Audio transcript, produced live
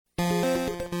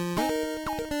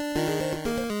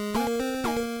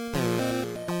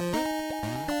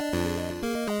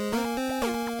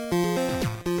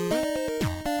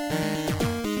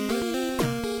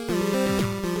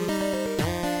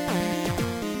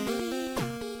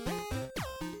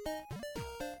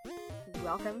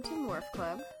welcome to Morph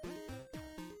Club.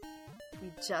 We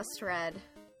just read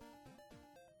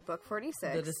book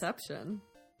 46. The Deception.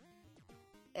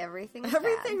 Everything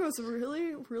was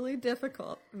really, really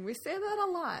difficult. And we say that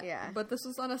a lot. Yeah. But this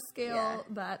was on a scale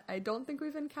that I don't think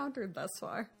we've encountered thus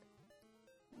far.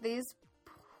 These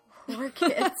poor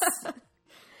kids.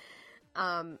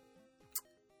 I'm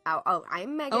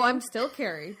Megan. Oh, I'm still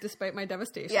Carrie, despite my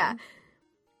devastation. Yeah.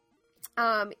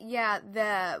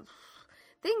 The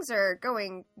things are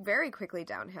going very quickly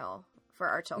downhill for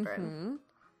our children.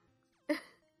 Mm-hmm.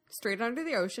 Straight under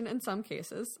the ocean in some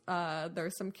cases.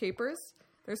 There's some capers.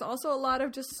 There's also a lot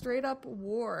of just straight up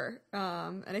war.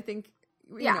 And I think,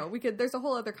 you know, there's a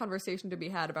whole other conversation to be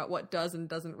had about what does and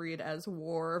doesn't read as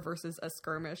war versus a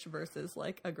skirmish versus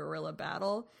like a guerrilla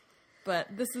battle. But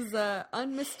this is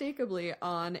unmistakably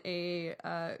on a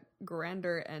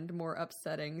grander and more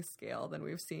upsetting scale than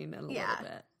we've seen in a little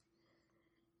bit.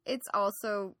 It's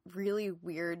also really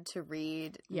weird to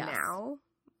read now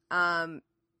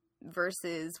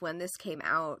versus when this came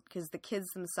out, because the kids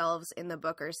themselves in the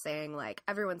book are saying, like,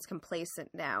 everyone's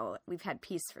complacent now. We've had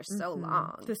peace for so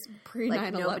long. This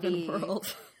pre-9/11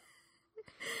 world.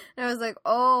 And I was like,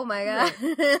 oh my God.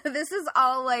 Yeah. This is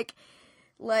all like...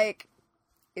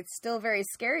 It's still very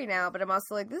scary now, but I'm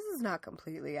also like, this is not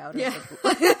completely out of the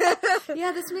blue.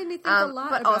 Yeah, this made me think a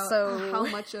lot about also how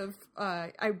much of...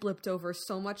 I blipped over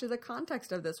so much of the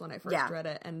context of this when I first read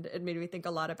it, and it made me think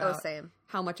a lot about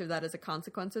how much of that is a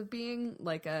consequence of being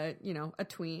like a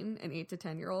tween, an 8 to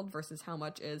 10-year-old, versus how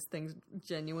much is things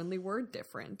genuinely were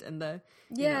different. And the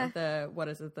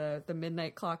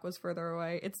midnight clock was further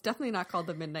away. It's definitely not called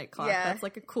the midnight clock. Yeah. That's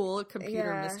like a cool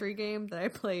computer mystery game that I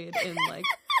played in like...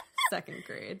 second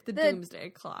grade. The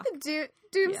Doomsday Clock. The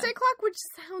Doomsday Clock, which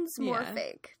sounds more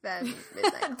fake than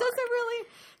Midnight Clock. Does it really?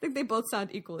 I think they both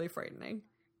sound equally frightening.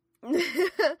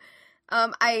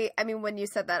 I mean, when you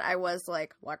said that, I was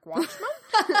like Watchmen?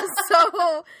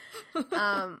 So,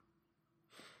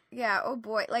 yeah, oh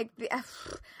boy. Like,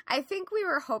 I think we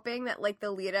were hoping that, like,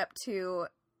 the lead up to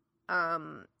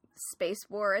Space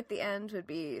War at the end would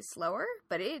be slower,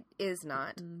 but it is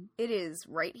not. Mm. It is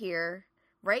right here.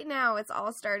 Right now, it's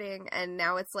all starting, and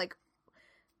now it's like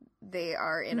they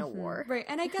are in a war. Right,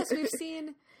 and I guess we've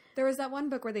seen... There was that one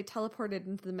book where they teleported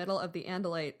into the middle of the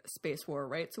Andalite space war,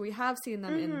 right? So we have seen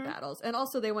them in battles. And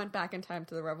also they went back in time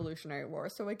to the Revolutionary War,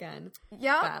 so again,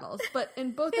 battles. But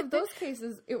in both of those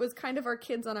cases, it was kind of our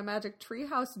kids on a Magic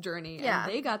Treehouse journey, and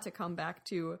they got to come back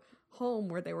to home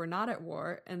where they were not at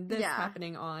war, and this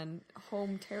happening on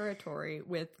home territory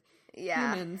with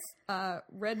humans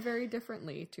read very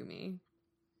differently to me.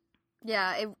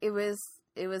 Yeah, it was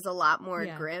a lot more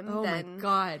grim than... Oh my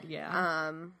God,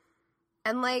 yeah.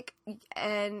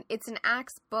 And it's an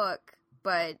Axe book,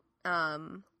 but I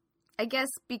guess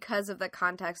because of the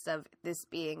context of this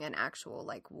being an actual,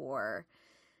 like, war,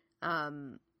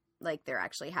 like, they're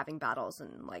actually having battles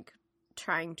and, like,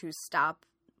 trying to stop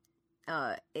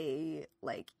a,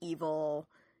 like, evil,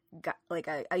 like,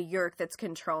 a Yeerk that's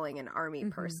controlling an army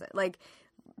person. Like...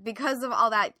 Because of all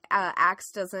that,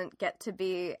 Axe doesn't get to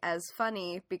be as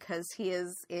funny because he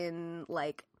is in,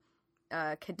 like,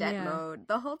 cadet mode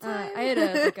the whole time. I had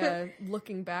a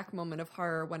looking back moment of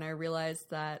horror when I realized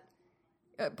that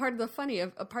part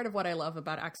of what I love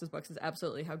about Axe's books is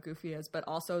absolutely how goofy he is, but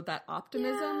also that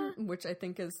optimism, which I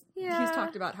think is... He's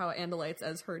talked about how Andalites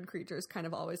as herd creatures kind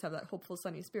of always have that hopeful,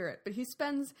 sunny spirit, but he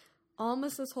spends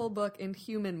almost this whole book in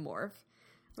human morph.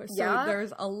 So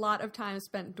there's a lot of time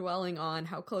spent dwelling on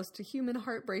how close to human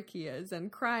heartbreak he is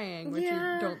and crying, which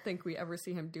you don't think we ever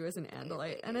see him do as an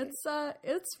Andalite. And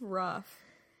it's rough.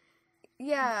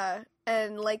 Yeah.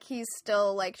 And, like, he's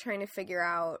still, like, trying to figure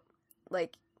out,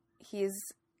 like, he's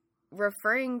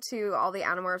referring to all the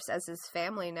Animorphs as his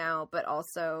family now, but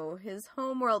also his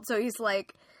homeworld. So he's,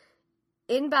 like...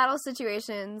 in battle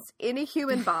situations, in a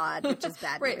human bod, which is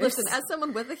bad right, news. Listen, as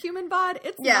someone with a human bod,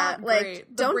 it's not great.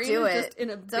 Like, don't do it.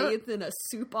 Just bathed in a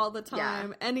soup all the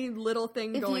time. Yeah. Any little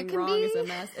thing going wrong is a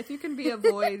mess. If you can be a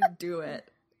void, do it.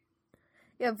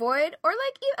 Yeah, void. Or,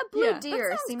 like, a blue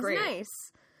deer seems great.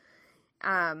 Nice.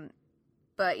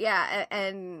 But, yeah,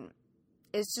 and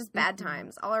it's just bad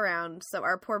times all around. So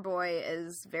our poor boy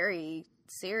is very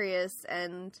serious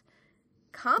and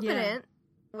competent. Yeah.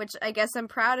 Which I guess I'm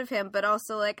proud of him, but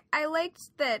also, like, I liked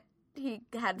that he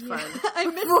had fun. Yeah. I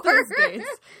miss those days.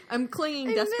 I'm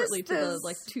clinging desperately to the,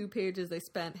 like, 2 pages they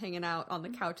spent hanging out on the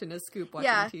couch in his scoop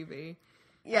watching TV.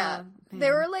 Yeah.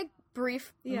 They were, like,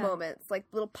 brief moments, like,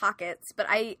 little pockets, but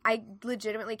I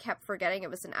legitimately kept forgetting it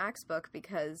was an Axe book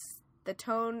because the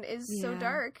tone is so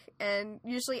dark, and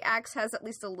usually Axe has at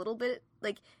least a little bit,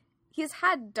 like, he's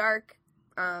had dark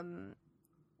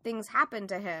things happen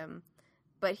to him,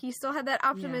 but he still had that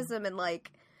optimism and,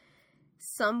 like,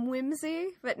 some whimsy,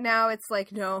 but now it's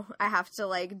like, no, I have to,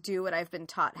 like, do what I've been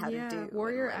taught how to do.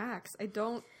 Warrior and, like, Axe. I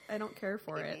don't care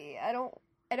for it. I don't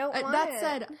want that it.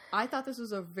 said, I thought this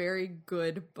was a very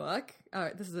good book.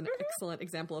 This is an excellent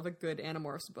example of a good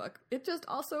Animorphs book. It just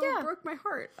also broke my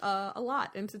heart a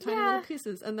lot into tiny little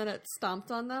pieces, and then it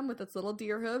stomped on them with its little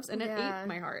deer hooves, and it ate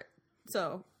my heart.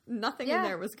 So nothing in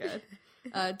there was good.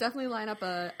 Definitely line up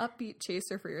a upbeat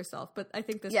chaser for yourself, but I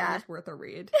think this one is worth a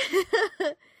read.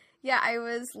 Yeah, I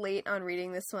was late on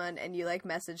reading this one, and you, like,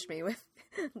 messaged me with,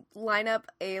 line up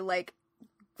a, like,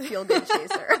 feel-good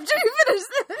chaser after you finish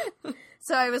it.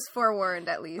 So I was forewarned,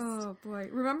 at least. Oh, boy.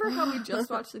 Remember how we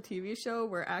just watched the TV show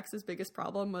where Axe's biggest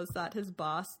problem was that his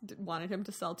boss wanted him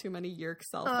to sell too many Yeerk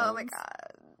cell phones? Oh, my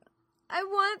God. I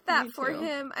want that for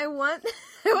him. I want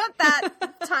that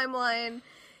timeline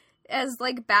as,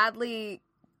 like, badly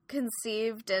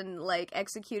conceived and, like,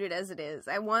 executed as it is.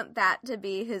 I want that to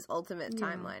be his ultimate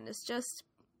timeline. It's just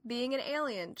being an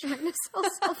alien trying to sell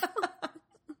cell phones.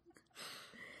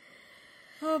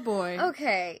 Oh, boy.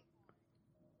 Okay.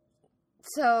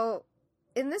 So,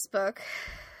 in this book,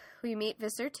 we meet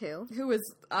Visser 2. Who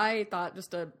is, I thought,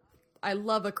 I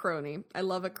love a crony. I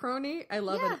love a crony. I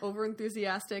love an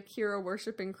overenthusiastic,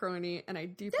 hero-worshipping crony, and I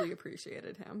deeply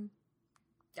appreciated him.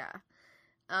 Yeah.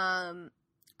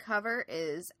 Cover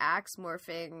is Axe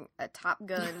morphing a Top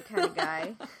Gun kind of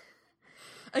guy.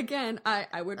 Again,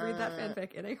 I would read that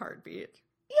fanfic in a heartbeat.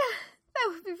 Yeah, that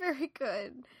would be very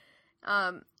good.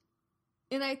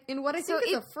 In what I think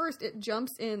is the first, it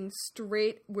jumps in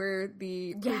straight where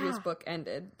the previous book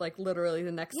ended. Like, literally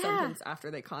the next sentence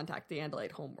after they contact the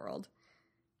Andalite homeworld.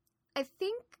 I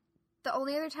think the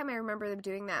only other time I remember them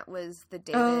doing that was the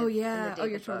David. Oh, yeah. The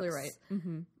David you're totally books. right.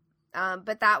 Mm-hmm.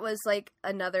 But that was, like,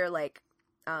 another, like,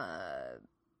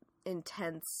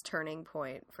 intense turning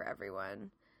point for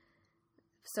everyone.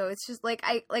 So it's just, like,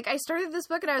 I started this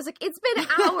book and I was like, it's been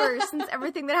hours since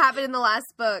everything that happened in the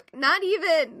last book. Not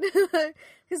even.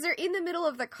 Because they're in the middle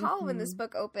of the call when this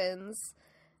book opens.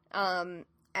 And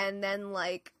then,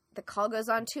 like, the call goes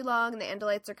on too long and the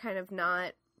Andalites are kind of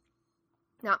not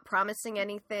promising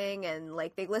anything. And,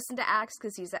 like, they listen to Axe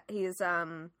because he's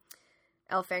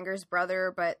Elfanger's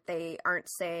brother, but they aren't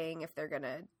saying if they're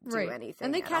gonna do anything.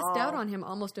 And they cast all. doubt on him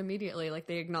almost immediately. Like,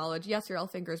 they acknowledge, yes, you're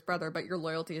Elfanger's brother, but your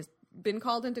loyalty has been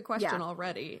called into question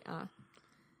already.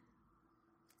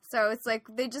 So it's like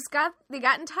they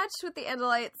got in touch with the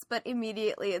Andalites, but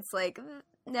immediately it's like,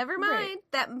 never mind. Right.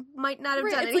 That might not have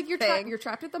done it's anything. like you're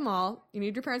trapped at the mall. You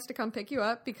need your parents to come pick you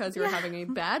up because you're having a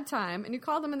bad time, and you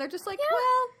call them, and they're just like,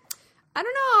 well, I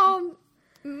don't know.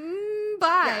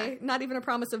 Bye. Not even a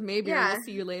promise of maybe or we'll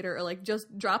see you later, or like just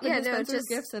drop in Spencer's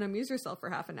gifts and amuse yourself for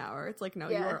half an hour. It's like, no,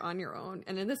 you are on your own.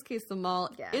 And in this case, the mall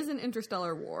is an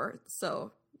interstellar war,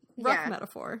 so rough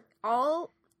metaphor. All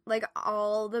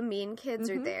the mean kids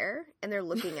are there and they're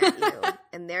looking at you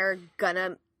and they're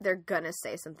gonna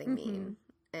say something mean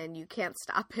and you can't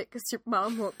stop it because your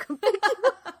mom won't come pick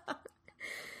you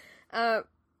up.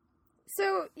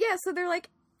 So they're like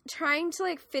trying to,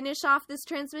 like, finish off this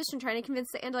transmission, trying to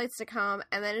convince the Andalites to come,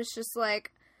 and then it's just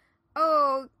like,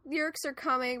 oh, Yeerks are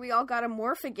coming, we all gotta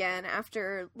morph again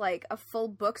after, like, a full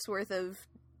book's worth of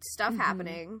stuff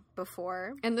happening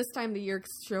before. And this time the Yeerks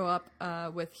show up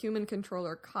with human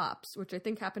controller cops, which I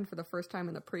think happened for the first time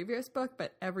in the previous book,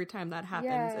 but every time that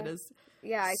happens, it is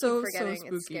I so keep forgetting.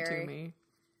 spooky it's scary. to me.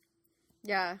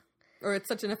 Yeah. Or it's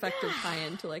such an effective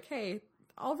tie-in to, like, hey,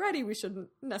 already we shouldn't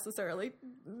necessarily...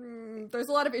 there's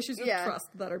a lot of issues of trust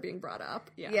that are being brought up.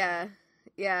 Yeah.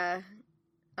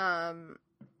 God,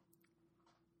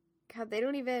 they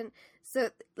don't even... So,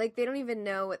 like, they don't even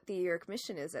know what the Yeerk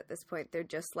mission is at this point. They're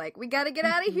just like, we gotta get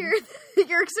out of here. The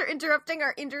Yeerks are interrupting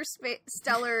our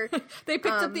interstellar... They picked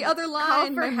up the other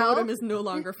line. My modem is no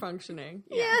longer functioning.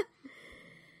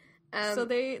 So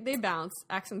they bounce.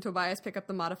 Axe and Tobias pick up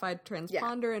the modified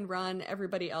transponder and run.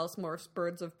 Everybody else morphs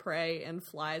birds of prey and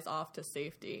flies off to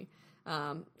safety.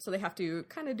 So they have to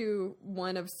kind of do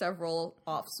one of several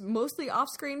mostly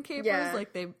off-screen capers.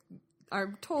 Like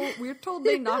we're told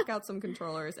they knock out some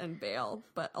controllers and bail,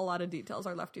 but a lot of details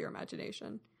are left to your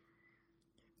imagination.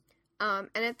 And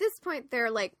at this point,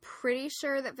 they're, like, pretty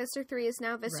sure that Visser 3 is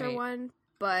now Visser 1,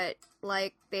 but,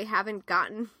 like, they haven't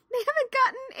gotten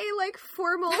a, like,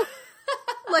 formal,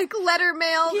 like, letter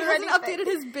mail. He hasn't updated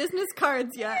his business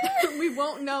cards yet. We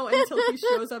won't know until he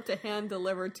shows up to hand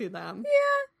deliver to them.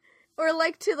 Yeah. Or,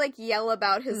 like, to, like, yell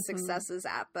about his successes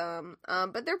at them.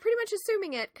 But they're pretty much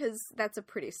assuming it, because that's a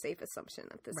pretty safe assumption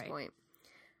at this point.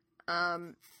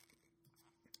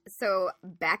 So,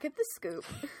 back at the scoop.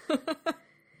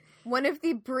 one of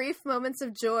the brief moments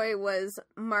of joy was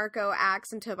Marco,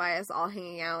 Axe, and Tobias all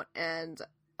hanging out and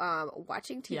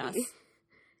watching TV. Yes.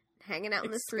 Hanging out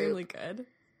in the scoop. Extremely good.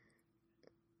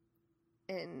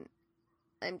 And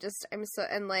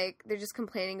they're just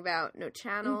complaining about no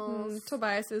channels. Mm-hmm.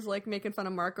 Tobias is, like, making fun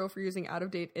of Marco for using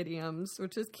out-of-date idioms,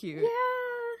 which is cute. Yeah.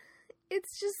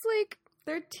 It's just, like,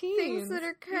 they're teens. Things that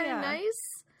are kind of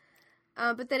nice.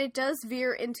 But then it does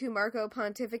veer into Marco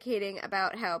pontificating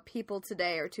about how people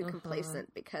today are too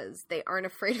complacent because they aren't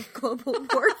afraid of global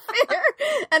warfare.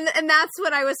 and that's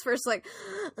when I was first like,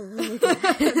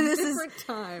 this is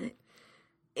time.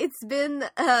 It's been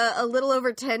a little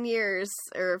over 10 years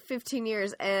or 15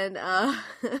 years, and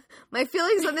my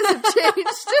feelings on this have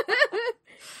changed.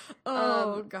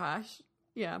 Gosh.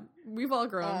 Yeah, we've all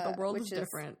grown. The world is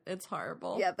different. It's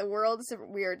horrible. Yeah, the world is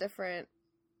different. We are different.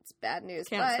 It's bad news.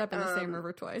 Can't step in the same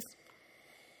river twice.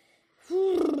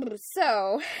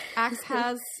 So, Axe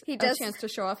has a chance to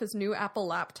show off his new Apple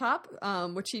laptop,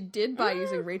 which he did by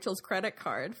using Rachel's credit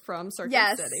card from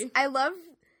Circuit City. I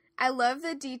love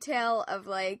the detail of,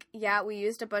 like, yeah, we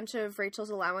used a bunch of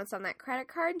Rachel's allowance on that credit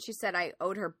card, and she said I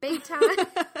owed her big time.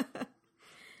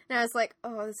 And I was like,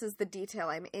 oh, this is the detail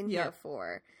I'm in here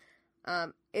for.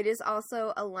 It is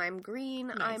also a lime green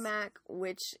iMac,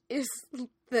 which is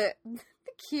the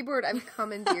keyboard I've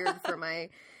commandeered for my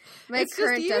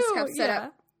current desktop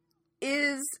setup.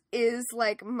 Is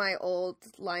like my old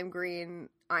lime green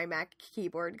iMac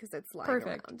keyboard because it's lying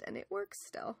around and it works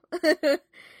still. So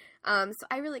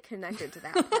I really connected to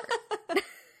that part.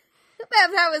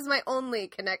 that was my only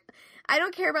connect. I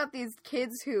don't care about these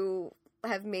kids who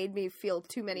have made me feel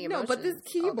too many emotions. No, but this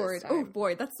keyboard, oh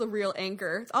boy, that's the real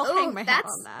anchor. I'll hang my hat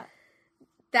on that.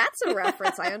 That's a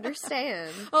reference I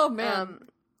understand. Oh man.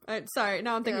 Sorry,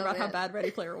 now I'm thinking about how bad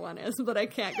Ready Player One is, but I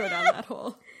can't go down that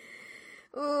hole.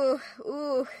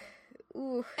 Ooh.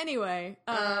 Anyway,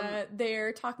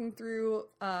 they're talking through,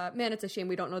 man, it's a shame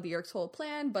we don't know the Yeerk's whole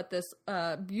plan, but this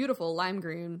beautiful lime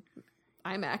green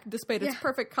iMac, despite its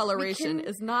perfect coloration,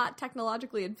 is not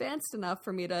technologically advanced enough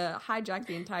for me to hijack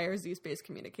the entire Z-Space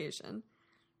communication.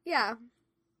 Yeah.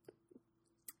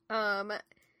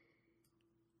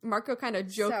 Marco kind of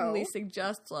jokingly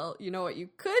suggests, well, you know what you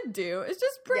could do is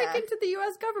just break into the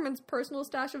U.S. government's personal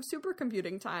stash of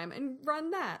supercomputing time and run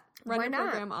that. Run a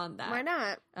program on that. Why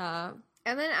not?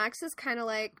 And then Axe is kind of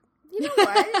like, you know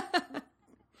what?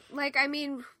 Like, I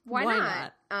mean, why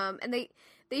not? And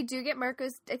they do get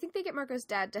Marco's, I think they get Marco's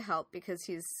dad to help because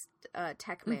he's a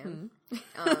tech man.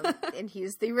 Mm-hmm. And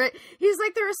he's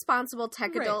like the responsible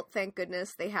tech adult. Thank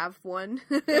goodness they have one.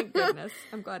 Thank goodness.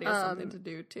 I'm glad he has something to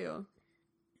do too.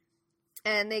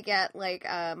 And they get, like,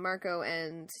 Marco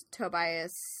and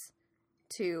Tobias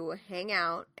to hang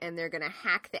out, and they're going to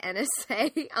hack the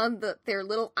NSA on their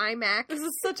little iMac. This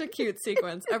is such a cute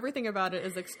sequence. Everything about it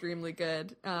is extremely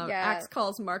good. Axe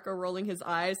calls Marco rolling his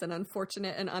eyes an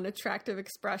unfortunate and unattractive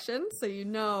expression, so you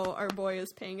know our boy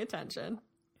is paying attention.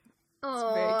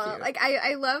 Oh, very cute. Like,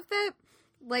 I love that,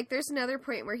 like, there's another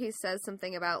point where he says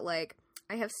something about, like,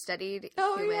 I have studied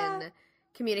human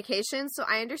communication, so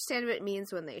I understand what it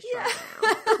means when they shut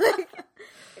down.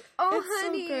 It's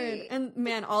honey. So good. And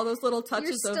man, all those little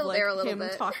touches of like him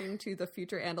talking to the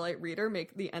future Andalite reader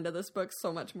make the end of this book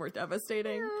so much more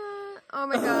devastating. Oh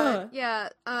my god. Yeah.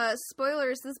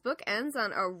 Spoilers, this book ends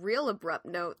on a real abrupt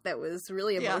note that was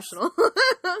really emotional.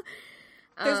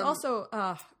 There's also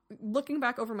looking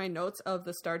back over my notes of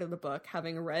the start of the book,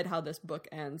 having read how this book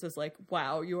ends is like,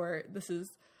 wow, this is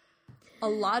a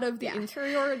lot of the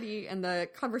interiority and the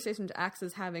conversations Axe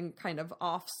is having kind of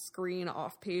off-screen,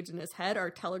 off-page in his head are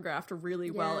telegraphed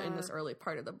really well in this early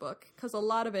part of the book. Because a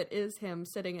lot of it is him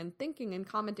sitting and thinking and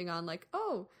commenting on, like,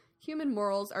 oh, human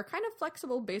morals are kind of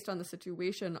flexible based on the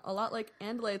situation. A lot like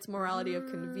Andalite's morality of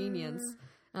convenience.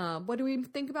 What do we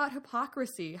think about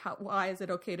hypocrisy? Why is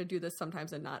it okay to do this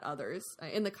sometimes and not others?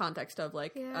 In the context of,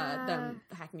 like, them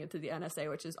hacking into the NSA,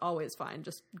 which is always fine.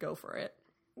 Just go for it.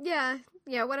 Yeah,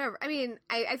 whatever. I mean,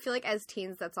 I feel like as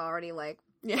teens, that's already, like,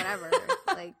 whatever.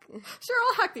 Like, sure,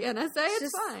 I'll hack the NSA.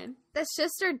 It's fine. That's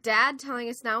just our dad telling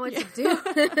us now what to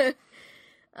do.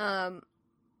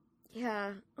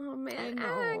 Yeah. Oh, man.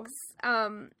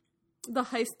 Axe. The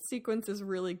heist sequence is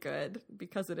really good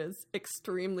because it is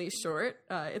extremely short.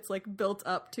 It's, like, built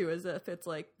up to as if it's,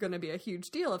 like, going to be a huge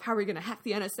deal of how are we going to hack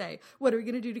the NSA? What are we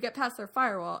going to do to get past their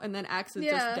firewall? And then Axe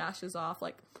just dashes off,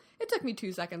 like, it took me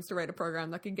 2 seconds to write a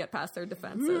program that could get past their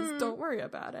defenses. Don't worry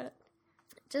about it.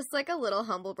 Just like a little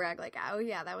humble brag, like, oh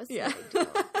yeah, that was a big deal.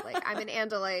 Like, I'm an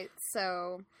Andalite,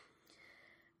 so.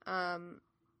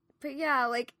 But yeah,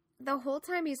 like, the whole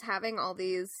time he's having all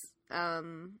these,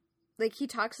 like, he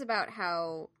talks about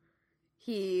how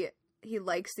he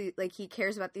likes he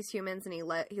cares about these humans, and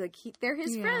they're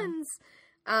his friends.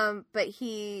 But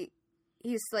he's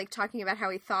like talking about how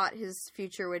he thought his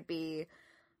future would be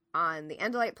on the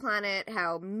Andalite planet,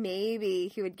 how maybe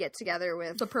he would get together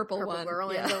with the purple girl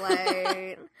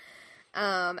Andalite.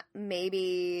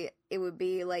 Maybe it would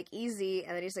be like easy,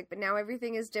 and then he's like, but now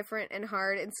everything is different and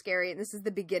hard and scary, and this is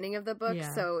the beginning of the book,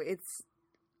 so it's,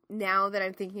 now that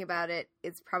I'm thinking about it,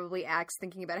 it's probably Axe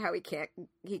thinking about how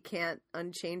he can't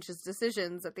unchange his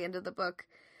decisions at the end of the book.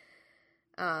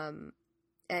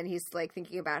 And he's like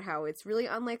thinking about how it's really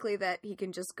unlikely that he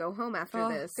can just go home after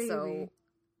this. Baby. So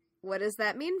what does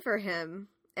that mean for him?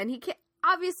 And he can't,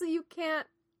 obviously you can't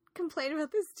complain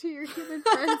about this to your human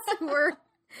friends who are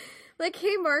like,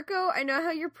 hey Marco, I know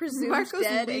how you're presumed Marco's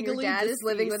dead and your dad deceased, is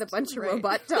living with a bunch of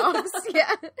robot dogs.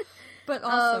 Yeah. But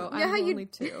also, I'm only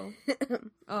two.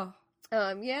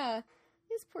 Yeah.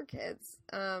 These poor kids.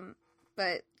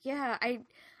 But yeah, I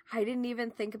didn't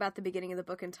even think about the beginning of the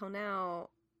book until now.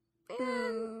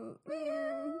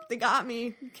 They got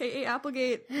me. K.A.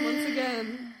 Applegate, once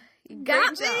again. You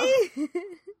got me!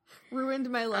 Ruined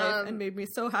my life and made me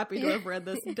so happy to have read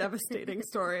this devastating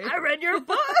story. I read your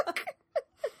book!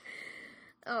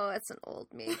 Oh, that's an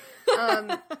old me.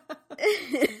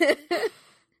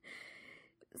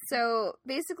 So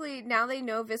basically, now they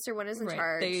know Visser 1 is in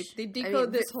charge. They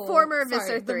decode this whole former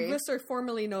Visser 3. The Visser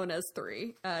formerly known as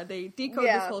 3. They decode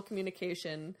this whole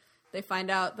communication. They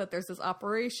find out that there's this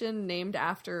operation named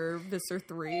after Visser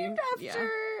 3. Named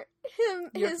after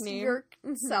his Yeerk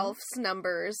self's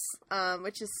numbers,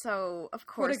 which is so, of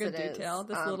course, what a good detail.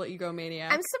 This little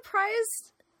egomaniac. I'm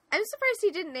surprised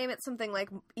he didn't name it something like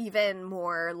even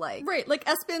more like like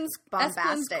Espin's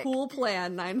cool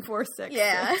plan 946.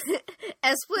 Yeah,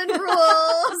 Espin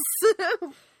rules.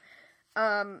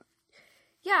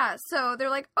 Yeah. So they're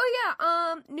like, oh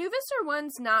yeah, New Visser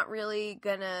 1's not really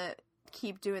gonna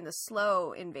keep doing the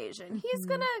slow invasion. He's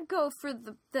gonna go for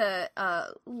the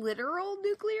literal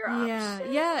nuclear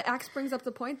option. Yeah. Axe brings up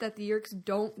the point that the Yeerks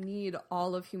don't need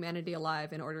all of humanity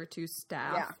alive in order to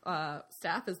staff.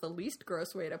 Staff is the least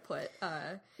gross way to put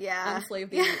enslave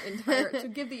the entire to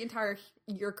give the entire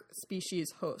Yeerk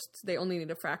species hosts. They only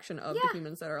need a fraction of the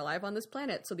humans that are alive on this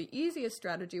planet. So the easiest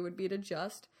strategy would be to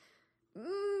just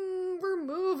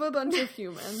remove a bunch of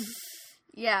humans.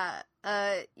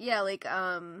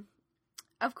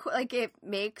 Of course, like, it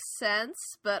makes sense,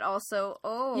 but also,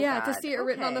 to see it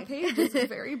written on the page is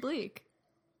very bleak.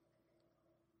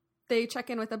 They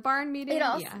check in with a barn meeting. It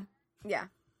also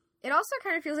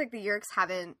kind of feels like the Yeerks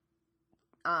haven't,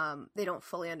 they don't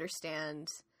fully understand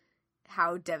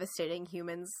how devastating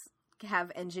humans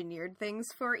have engineered things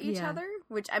for each other,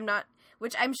 which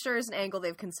I'm sure is an angle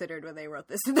they've considered when they wrote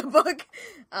this in the book.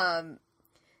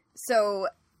 So,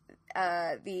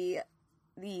 the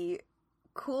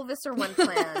Cool Visser 1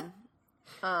 plan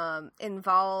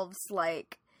involves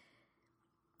like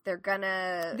they're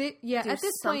gonna at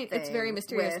this point it's very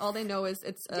mysterious. All they know is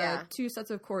it's 2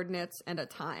 sets of coordinates and a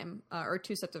time, or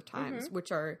 2 sets of times, which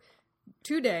are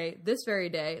today, this very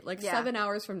day, like 7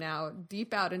 hours from now,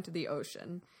 deep out into the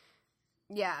ocean.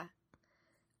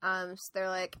 So they're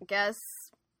like, I guess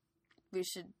we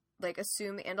should like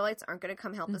assume the Andalites aren't gonna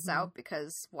come help us out,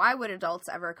 because why would adults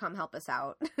ever come help us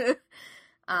out?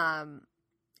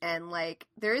 And, like,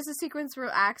 there is a sequence where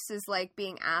Axe is, like,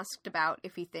 being asked about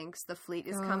if he thinks the fleet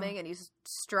is coming, and he's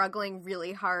struggling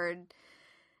really hard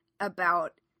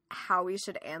about how he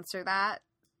should answer that,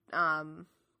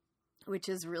 which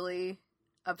is really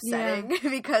upsetting,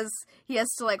 because he has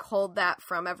to, like, hold that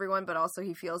from everyone, but also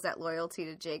he feels that loyalty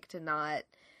to Jake to not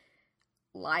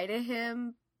lie to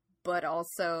him, but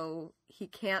also he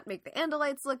can't make the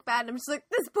Andalites look bad, and I'm just like,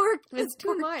 this poor It's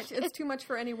too much. It's too much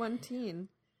for any one teen.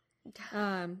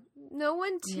 No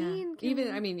one teen can...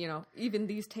 even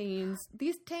these teens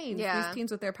these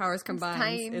teens with their powers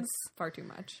combined, it's far too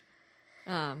much.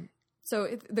 So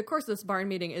the course of this barn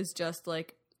meeting is just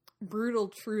like brutal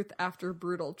truth after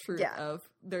brutal truth of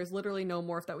there's literally no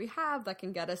morph that we have that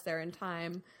can get us there in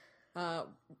time.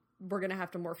 We're gonna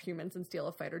have to morph humans and steal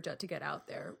a fighter jet to get out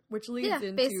there, which leads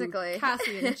into basically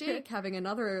Cassie and Jake having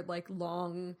another like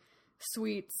long,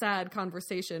 sweet, sad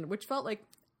conversation, which felt like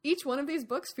each one of these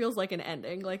books feels like an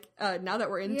ending. Like, now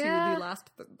that we're into the last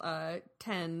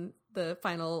 10, the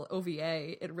final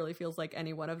OVA, it really feels like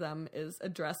any one of them is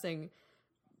addressing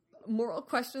moral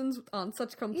questions on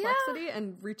such complexity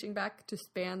and reaching back to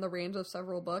span the range of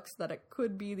several books that it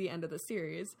could be the end of the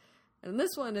series. And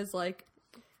this one is like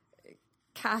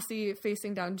Cassie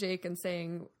facing down Jake and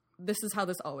saying, this is how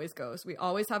this always goes. We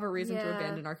always have a reason to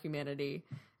abandon our humanity.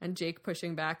 And Jake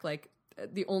pushing back like,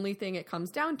 the only thing it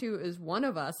comes down to is one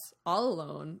of us all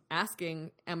alone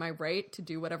asking, am I right to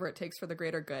do whatever it takes for the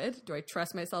greater good? Do I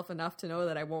trust myself enough to know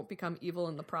that I won't become evil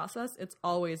in the process? It's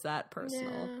always that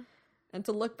personal. Yeah. And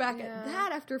to look back at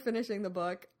that after finishing the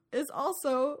book is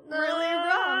also really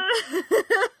rough.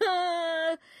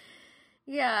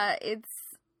 Yeah, it's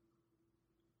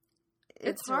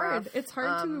hard. rough. It's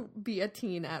hard to be a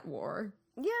teen at war.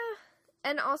 Yeah.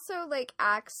 And also, like,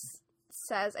 Axe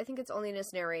says, I think it's only in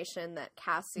his narration that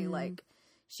Cassie, like,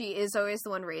 she is always the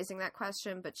one raising that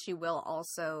question, but she will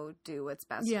also do what's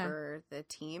best for the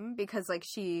team, because, like,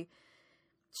 she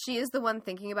is the one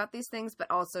thinking about these things, but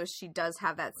also she does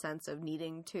have that sense of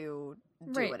needing to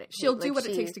do what it She'll do what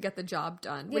it takes to get the job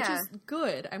done, which is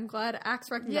good. I'm glad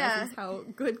Axe recognizes how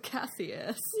good Cassie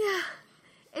is. Yeah.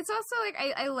 It's also, like,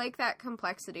 I like that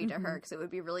complexity to her, because it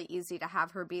would be really easy to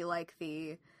have her be, like,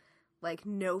 the, like,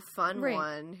 no fun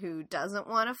one who doesn't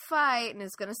want to fight and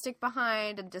is going to stick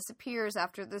behind and disappears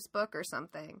after this book or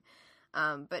something.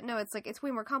 But no, it's, like, it's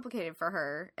way more complicated for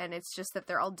her, and it's just that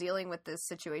they're all dealing with this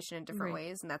situation in different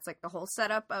ways, and that's, like, the whole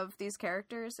setup of these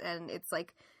characters, and it's,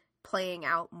 like, playing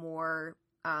out more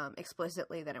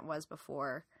explicitly than it was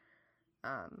before.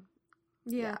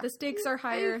 The stakes are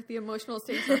higher, the emotional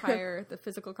stakes are higher, the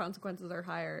physical consequences are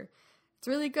higher. It's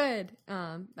really good,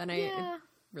 and it's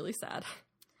really sad.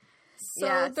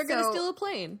 So they're going to steal a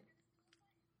plane.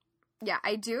 Yeah,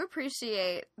 I do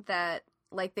appreciate that,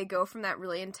 like, they go from that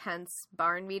really intense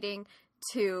barn meeting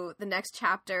to the next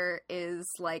chapter is,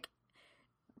 like,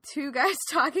 two guys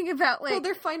talking about, like... Well,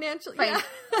 they're financial... Talking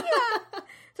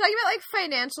about, like,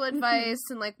 financial advice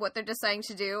and, like, what they're deciding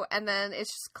to do, and then it's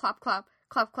just clop, clop,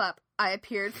 clop, clop. I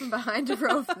appeared from behind a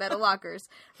row of metal lockers.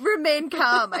 Remain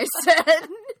calm, I said.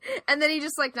 And then he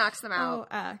just, like, knocks them out. Oh,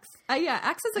 Axe.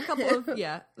 Axe has a couple of,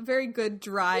 very good,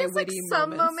 dry, witty like,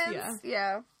 some moments.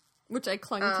 Yeah. Which I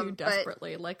clung to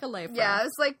desperately, like a lifer. Yeah, I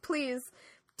was like, please,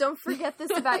 don't forget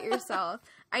this about yourself.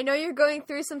 I know you're going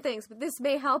through some things, but this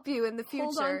may help you in the future.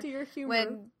 Hold on to your humor.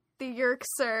 When the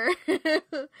Yerks are...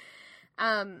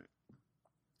 and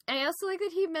I also like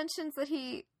that he mentions that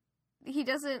he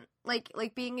doesn't,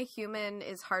 like being a human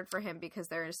is hard for him because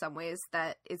there are some ways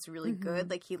that it's really good.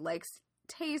 Like, he likes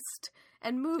taste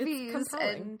and movies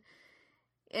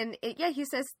and he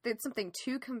says it's something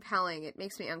too compelling. It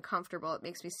makes me uncomfortable. It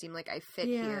makes me seem like I fit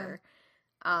here.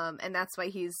 And that's why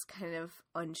he's kind of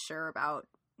unsure about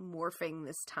morphing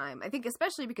this time. I think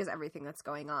especially because everything that's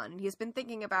going on. He's been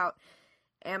thinking about,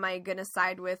 am I going to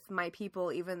side with my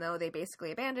people even though they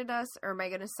basically abandoned us? Or am I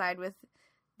going to side with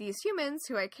these humans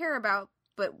who I care about,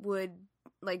 but would,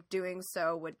 like, doing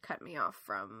so would cut me off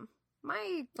from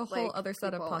my a whole other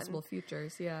set of possible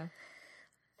futures, And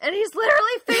he's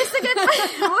literally facing it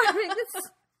by morphing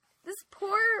this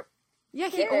poor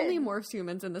kid. He only morphs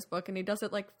humans in this book, and he does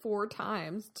it, like, 4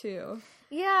 times, too.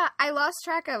 Yeah, I lost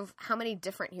track of how many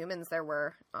different humans there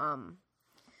were,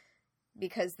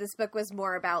 because this book was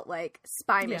more about, like,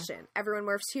 spy mission. Everyone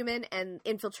morphs human and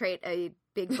infiltrate a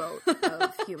big boat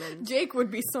of humans. Jake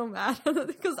would be so mad,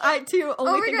 because I, too,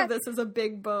 only think of this as a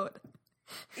big boat.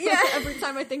 Yeah. Every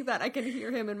time I think that, I can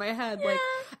hear him in my head, like,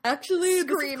 actually,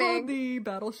 screaming. This is called the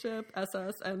battleship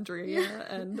SS Andrea,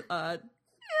 and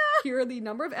here are the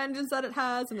number of engines that it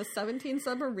has, and the 17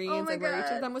 submarines, and where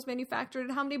each of them was manufactured,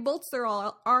 and how many bolts there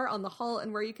are on the hull,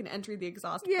 and where you can enter the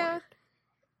exhaust port.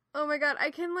 Oh my god,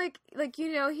 I can, like,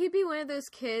 you know, he'd be one of those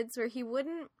kids where he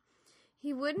wouldn't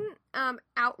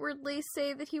outwardly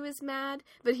say that he was mad,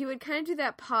 but he would kind of do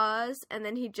that pause, and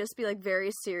then he'd just be, like,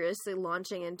 very seriously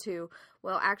launching into,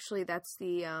 well, actually, that's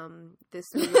the, this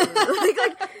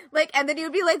like, and then he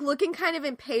would be, like, looking kind of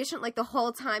impatient, like, the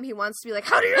whole time he wants to be like,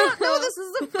 how do you not know this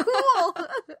is cool?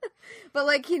 But,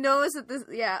 like, he knows that this,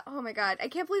 oh my god, I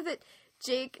can't believe that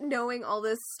Jake, knowing all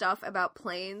this stuff about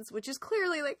planes, which is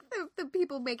clearly, like, the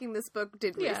people making this book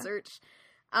did research,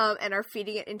 and are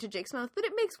feeding it into Jake's mouth, but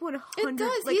it makes 100... It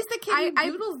does. Like, he's the kid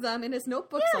who doodles them in his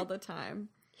notebooks all the time.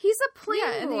 He's a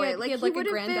plane boy. He had, like, a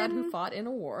granddad who fought in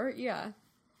a war. Yeah.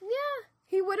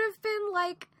 He would have been,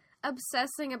 like,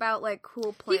 obsessing about, like,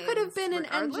 cool planes. He could have been an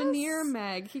engineer,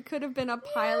 Meg. He could have been a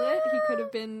pilot. He could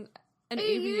have been an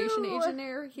aviation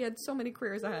engineer. He had so many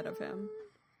careers ahead of him.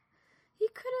 He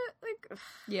could have, like...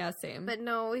 Yeah, same. But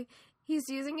no, he's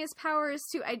using his powers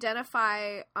to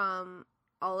identify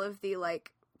all of the,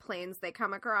 like, planes they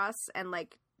come across and,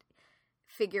 like,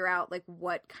 figure out, like,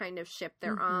 what kind of ship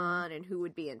they're on and who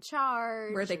would be in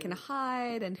charge. Where they can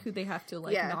hide and who they have to,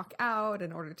 like, knock out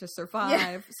in order to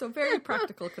survive. So very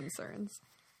practical concerns.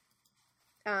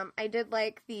 I did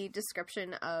like the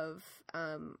description of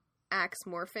Axe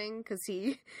morphing, because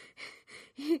he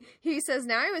says,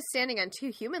 now I was standing on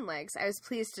 2 human legs. I was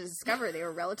pleased to discover they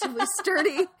were relatively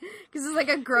sturdy, because it's like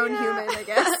a grown human, I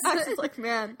guess. Axe is like,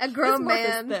 man, a grown this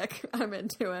man. morph is thick. I'm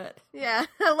into it. Yeah,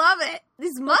 I love it.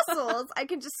 These muscles, I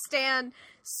can just stand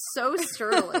so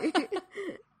sturdily.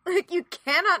 Like, you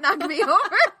cannot knock me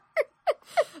over.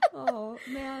 Oh,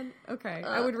 man. Okay.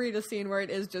 I would read a scene where it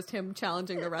is just him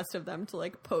challenging the rest of them to,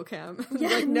 like, poke him. Yeah.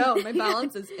 Like, no, my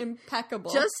balance is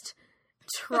impeccable. Just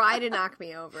try to knock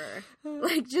me over.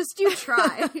 Like, just you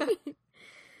try.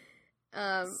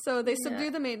 So they subdue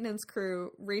the maintenance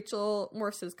crew. Rachel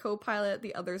morphs as co-pilot.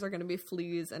 The others are going to be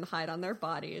fleas and hide on their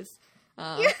bodies.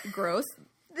 Gross.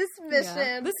 This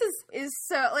mission is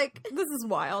so, like... This is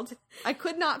wild. I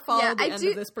could not follow the end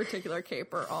of this particular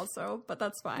caper also, but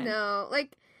that's fine. No,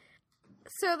 like...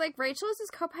 So, like, Rachel is his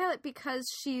co-pilot because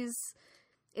she's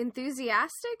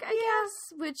enthusiastic, I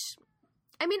guess, which...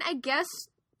 I mean, I guess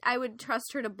I would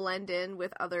trust her to blend in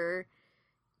with other,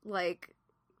 like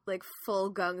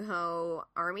full gung-ho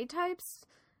army types.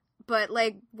 But,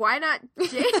 like, why not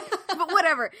Jake? But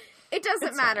whatever. It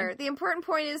doesn't matter. Fine. The important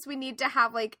point is we need to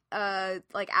have, like,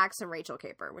 Axe and Rachel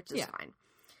caper, which is fine.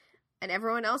 And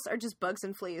everyone else are just bugs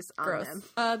and fleas on them.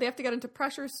 They have to get into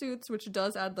pressure suits, which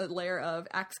does add the layer of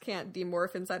Axe can't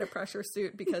demorph inside a pressure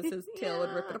suit because his tail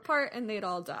would rip it apart and they'd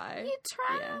all die. He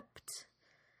trapped.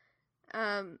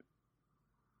 Yeah.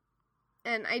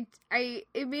 And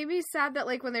it made me sad that,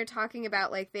 like, when they're talking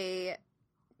about, like, they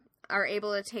are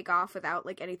able to take off without,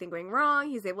 like, anything going wrong.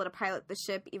 He's able to pilot the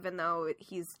ship even though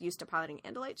he's used to piloting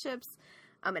Andalite ships.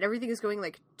 And everything is going,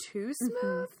 like, too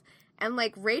smooth. And,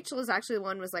 like, Rachel is actually the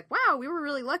one who was like, wow, we were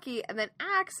really lucky. And then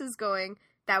Axe is going,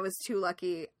 that was too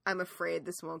lucky. I'm afraid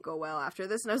this won't go well after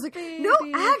this. And I was like, no,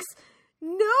 Axe,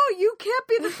 no, you can't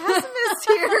be the pessimist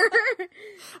here.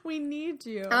 We need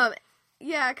you.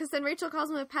 Yeah, because then Rachel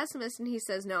calls him a pessimist, and he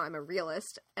says, no, I'm a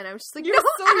realist. And I'm just like, you're no,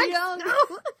 so Axe, young.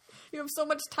 No. You have so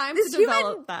much time to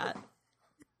develop that.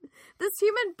 This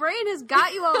human brain has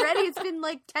got you already. It's been,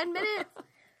 like, 10 minutes.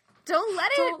 Don't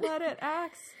let it. Don't let it,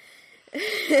 Axe.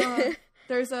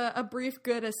 There's a brief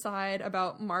good aside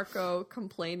about Marco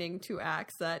complaining to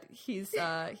Axe that he's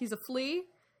a flea.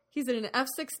 He's in an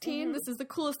F-16. This is the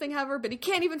coolest thing ever, but he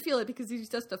can't even feel it because he's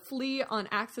just a flea on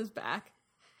Axe's back.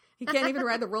 He can't even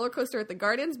ride the roller coaster at the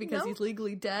Gardens because he's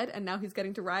legally dead, and now he's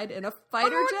getting to ride in a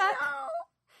fighter jet. No.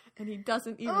 And he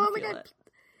doesn't even feel it.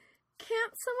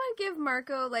 Can't someone give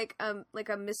Marco like a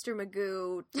Mr.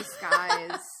 Magoo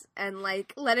disguise and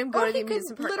like let him go to the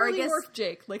amusement park? Or I guess morph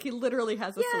Jake. Like he literally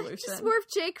has a solution. Just morph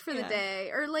Jake for the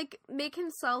day, or like make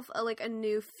himself a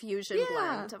new fusion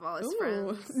blend of all his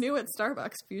friends. New at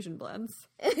Starbucks fusion blends.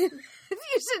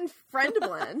 Fusion friend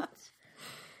blend.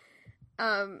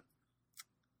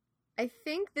 I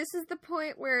think this is the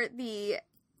point where the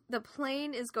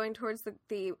plane is going towards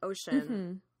the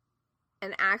ocean.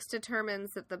 And Axe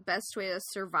determines that the best way to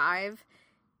survive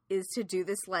is to do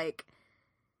this like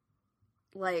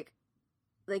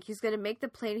he's going to make the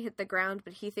plane hit the ground,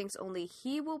 but he thinks only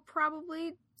he will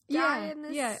probably die in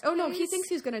this case. Oh no, he thinks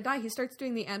he's going to die. He starts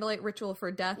doing the Andalite ritual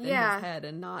for death in his head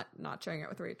and not sharing it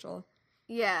with Rachel.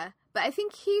 Yeah. But I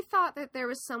think he thought that there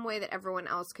was some way that everyone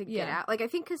else could get out. Like, I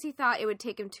think because he thought it would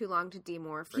take him too long to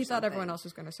demorph He thought everyone else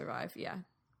was going to survive,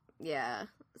 Yeah.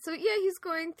 So, he's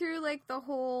going through, like, the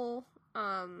whole...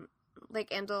 like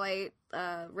Andalite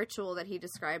ritual that he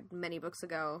described many books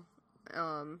ago,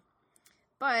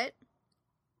 but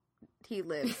he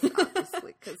lives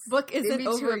obviously because book isn't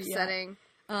over upsetting.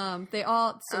 Yet.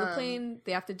 The plane,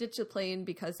 they have to ditch the plane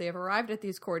because they have arrived at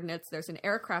these coordinates. There's an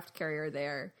aircraft carrier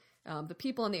there. The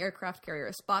people on the aircraft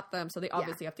carrier spot them, so they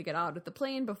obviously have to get out of the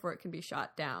plane before it can be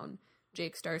shot down.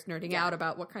 Jake starts nerding out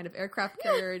about what kind of aircraft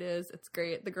carrier it is. It's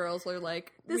great. The girls are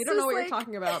like, we don't know what you're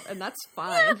talking about, and that's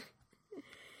fine.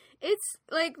 It's,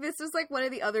 like, this was, like, one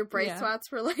of the other bright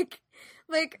spots where, like,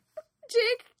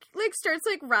 Jake, like, starts,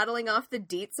 like, rattling off the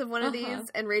deets of one of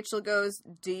these, and Rachel goes,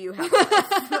 do you have a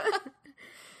life?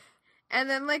 And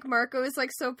then, like, Marco is, like,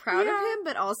 so proud of him,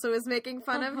 but also is making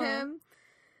fun of him.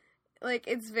 Like,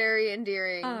 it's very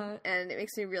endearing, and it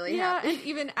makes me really happy. And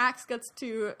even Axe gets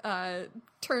to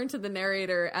turn to the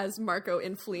narrator as Marco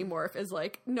in Flea Morph is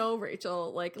like, no,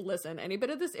 Rachel, like, listen, any bit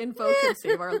of this info can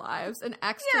save our lives. And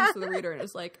Axe turns to the reader and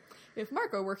is like, if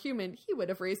Marco were human, he would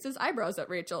have raised his eyebrows at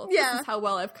Rachel. This is how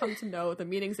well I've come to know the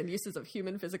meanings and uses of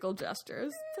human physical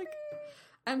gestures. It's like,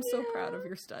 I'm so proud of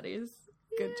your studies.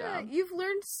 Good job. You've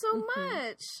learned so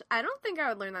much. I don't think I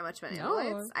would learn that much about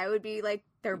Andalites. I would be like,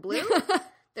 they're blue.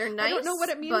 They're nice. I don't know what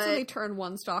it means when they turn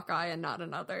one stalk eye and not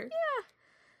another. Yeah.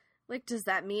 Like, does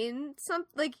that mean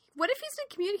like, what if he's been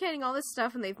communicating all this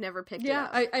stuff and they've never picked it up?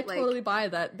 I like, totally buy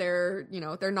that their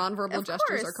nonverbal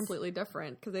gestures are completely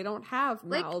different because they don't have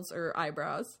mouths or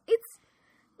eyebrows.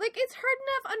 It's hard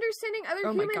enough understanding other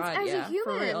humans as a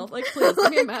human. For real. Like, please, give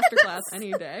me a masterclass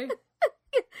any day.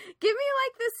 Give me,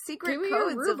 like, the secret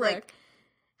codes of, like,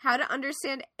 how to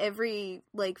understand every,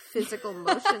 like, physical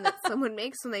motion that someone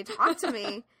makes when they talk to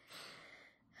me.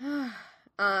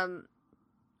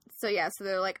 So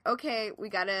they're like, okay, we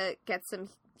gotta get some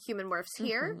human morphs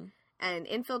here and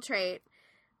infiltrate.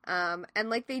 And,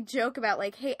 like, they joke about,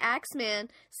 like, hey, Axeman,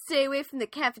 stay away from the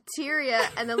cafeteria.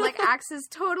 And then, like, Axe is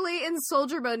totally in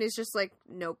soldier mode and he's just like,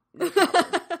 nope, no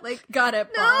problem. Like, got it,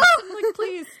 no! boss. Like,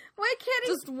 please. Why can't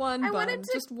he? Just one bun.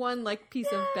 Just one, like,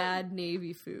 piece of bad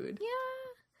Navy food. Yeah.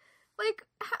 Like,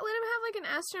 let him have, like, an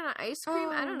astronaut ice cream.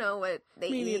 I don't know what they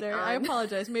eat. Me neither. I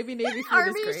apologize. Maybe Navy food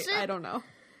Army is great. shit. I don't know.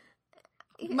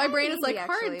 My brain is like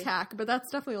actually. hardtack, but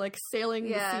that's definitely like sailing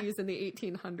the seas in the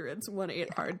 1800s. One ate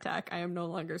hardtack. I am no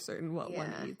longer certain what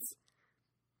one eats.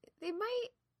 They might.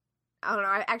 I don't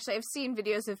know. I've seen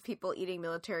videos of people eating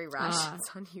military rations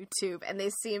on YouTube, and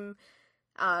they seem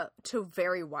to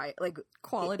very wide, like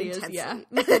quality intensely.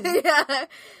 is yeah.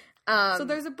 So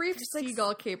there's a brief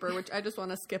seagull caper, which I just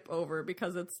want to skip over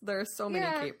because there are so many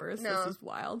capers. No. This is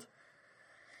wild.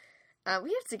 We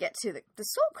have to get to the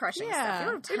soul crushing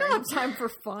stuff. We don't have time for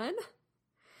fun.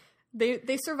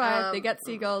 They survive. They get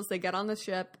seagulls. They get on the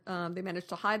ship. They manage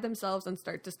to hide themselves and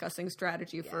start discussing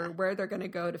strategy for where they're going to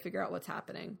go to figure out what's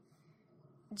happening.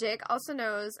 Jake also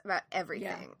knows about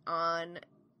everything.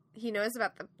 He knows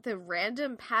about the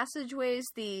random passageways,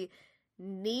 the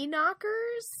knee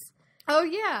knockers. Oh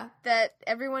yeah, that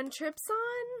everyone trips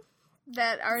on.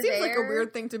 That are Seems there. like a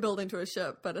weird thing to build into a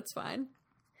ship, but it's fine.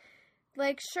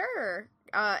 Like, sure.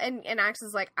 And Axe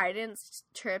is like, I didn't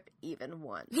trip even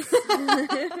once.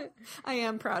 I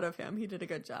am proud of him. He did a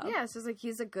good job. Yeah, so it's like,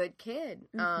 he's a good kid.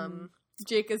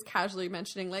 Jake is casually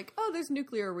mentioning, like, oh, there's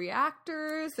nuclear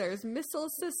reactors, there's missile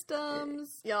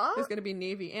systems. Yeah. There's going to be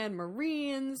Navy and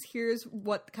Marines. Here's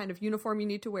what kind of uniform you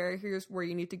need to wear. Here's where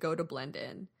you need to go to blend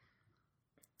in.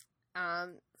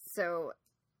 So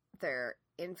they're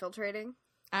infiltrating.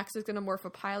 Axe is going to morph a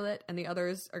pilot, and the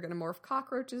others are going to morph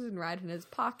cockroaches and ride in his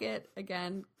pocket.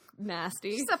 Again,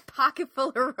 nasty. Just a pocket full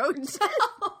of roaches.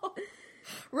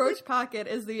 Roach Pocket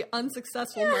is the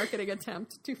unsuccessful marketing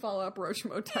attempt to follow up Roach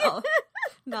Motel.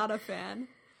 Not a fan.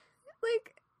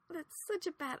 Like, that's such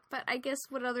a bad... But I guess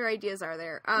what other ideas are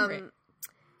there? Right.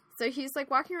 So he's,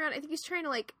 like, walking around. I think he's trying to,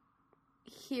 like,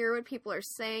 hear what people are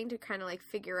saying to kind of, like,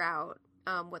 figure out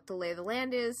what the lay of the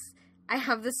land is. I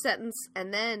have this sentence,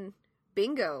 and then...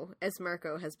 bingo, as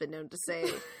Mirko has been known to say,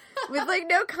 with, like,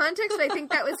 no context. I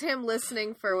think that was him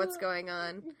listening for what's going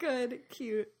on. Good.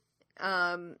 Cute.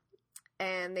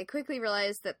 And they quickly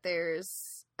realize that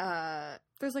there's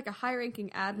like a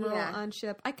high-ranking admiral on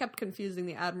ship. I kept confusing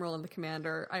the admiral and the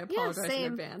commander. I apologize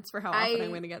in advance for how often I'm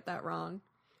going to get that wrong.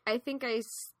 I think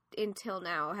until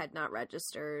now, had not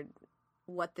registered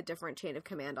what the different chain of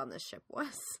command on this ship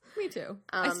was. Me too.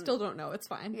 I still don't know. It's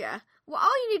fine. Yeah. Well,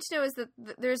 all you need to know is that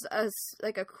there's a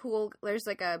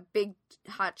big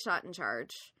hot shot in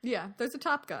charge. Yeah, there's a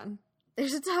Top Gun.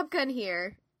 There's a Top Gun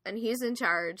here, and he's in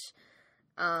charge.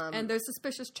 And there's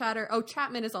suspicious chatter. Oh,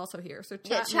 Chapman is also here. So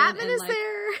Chapman is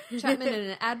there. Chapman and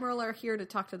an admiral are here to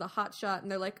talk to the hotshot, and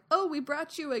they're like, "Oh, we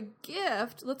brought you a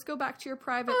gift. Let's go back to your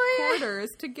private quarters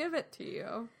to give it to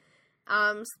you."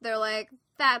 So they're like,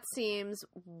 that seems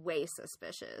way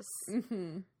suspicious.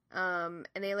 Mm-hmm. And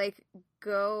they, like,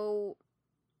 go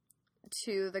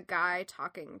to the guy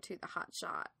talking to the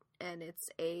hotshot, and it's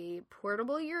a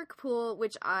portable Yerk pool,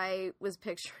 which I was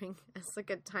picturing as, like,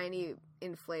 a tiny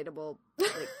inflatable,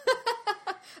 like...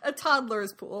 a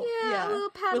toddler's pool. Yeah, a little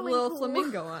paddling with a little pool.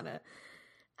 flamingo on it.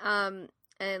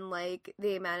 And, like,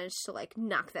 they managed to, like,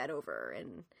 knock that over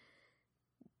and...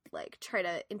 like, try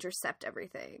to intercept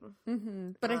everything.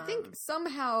 Mm-hmm. But I think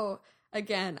somehow,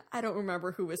 again, I don't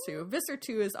remember who was who. Visser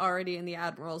 2 is already in the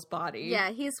Admiral's body.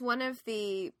 Yeah, he's one of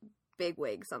the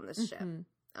bigwigs on this ship.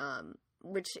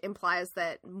 Which implies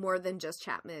that more than just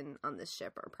Chapman on this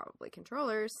ship are probably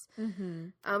controllers.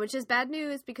 Mm-hmm. Which is bad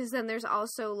news, because then there's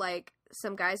also, like,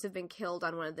 some guys have been killed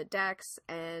on one of the decks,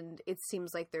 and it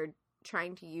seems like they're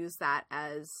trying to use that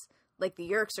as... like, the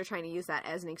Yerks are trying to use that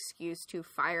as an excuse to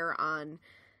fire on...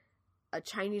 a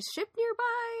Chinese ship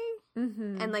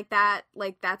nearby, and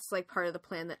that's like part of the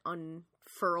plan that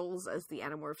unfurls as the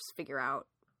Animorphs figure out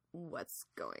what's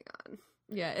going on.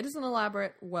 Yeah, it is an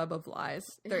elaborate web of lies.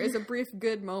 There is a brief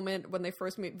good moment when they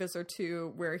first meet Visser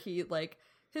 2 where he, like,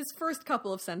 His first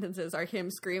couple of sentences are him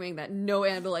screaming that no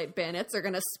Andalite bandits are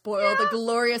going to spoil the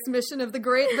glorious mission of the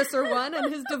great Visser One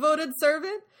and his devoted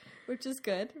servant, which is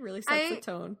good. It really sets the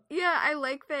tone. Yeah, I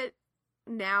like that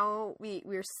now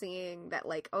we're seeing that,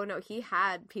 like, oh no, he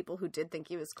had people who did think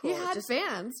he was cool. He had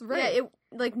fans, right? Yeah,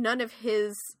 like, none of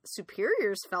his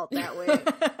superiors felt that way,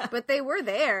 but they were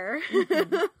there.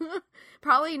 Mm-hmm.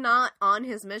 Probably not on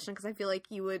his mission, because I feel like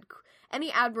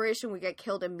any admiration would get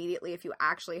killed immediately if you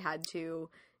actually had to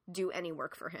do any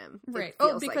work for him. Right.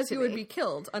 Oh, because he would be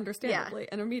killed, understandably,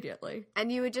 and immediately.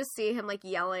 And you would just see him, like,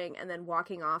 yelling and then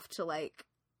walking off to, like,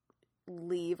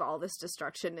 leave all this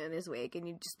destruction in his wake, and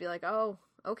you'd just be like, oh,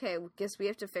 okay, guess we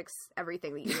have to fix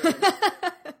everything that you did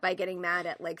by getting mad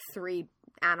at, like, 3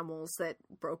 animals that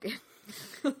broke in.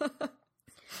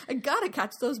 I gotta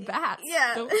catch those bats.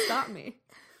 Yeah. Don't stop me.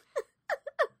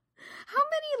 How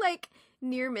many, like,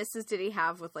 near misses did he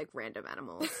have with, like, random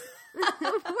animals?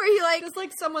 Where he, like, just,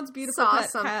 like, someone's beautiful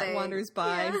cat wanders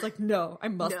by. Yeah. He's like, no, I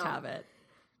must have it.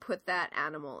 Put that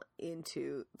animal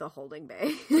into the holding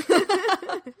bay.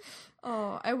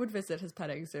 Oh, I would visit his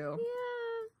petting zoo.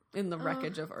 Yeah. In the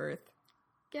wreckage of Earth.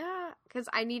 Yeah, because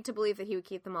I need to believe that he would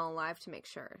keep them all alive to make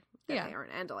sure that they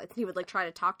aren't Andalites. He would, like, try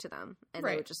to talk to them, and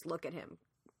they would just look at him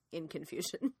in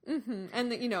confusion. Mm-hmm.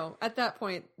 And, you know, at that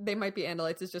point, they might be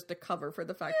Andalites as just a cover for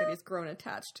the fact that he's grown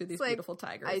attached to these beautiful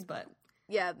tigers, but...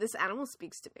 Yeah, this animal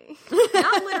speaks to me.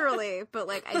 Not literally, but,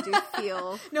 like, I do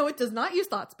feel... No, it does not use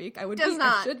thought speak. I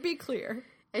should be clear.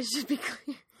 It should be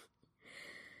clear.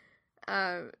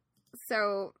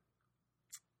 So...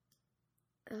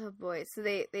 Oh, boy. So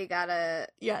they gotta...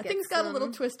 Yeah, things got a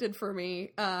little twisted for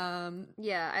me.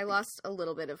 Yeah, I lost a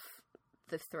little bit of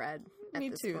the thread at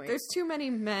this point. There's too many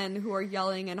men who are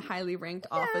yelling and highly ranked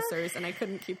officers, and I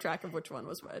couldn't keep track of which one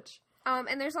was which.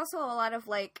 And there's also a lot of,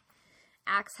 like...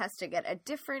 Axe has to get a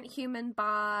different human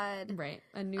bod. Right.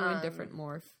 A new and different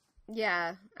morph.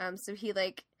 Yeah. So he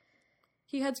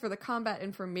heads for the Combat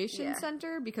Information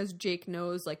Center because Jake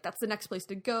knows, like, that's the next place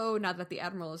to go now that the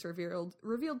Admiral is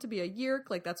revealed to be a Yeerk.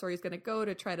 Like, that's where he's going to go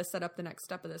to try to set up the next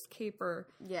step of this caper.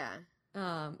 Yeah.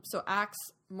 So Axe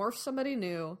morphs somebody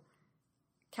new.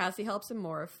 Cassie helps him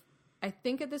morph. I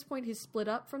think at this point he's split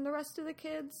up from the rest of the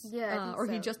kids. Yeah, or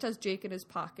he just has Jake in his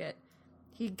pocket.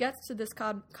 He gets to this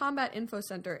Combat Info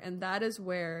Center, and that is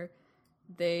where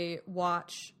they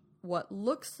watch what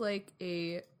looks like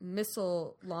a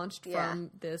missile launched from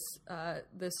this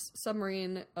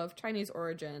submarine of Chinese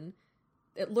origin.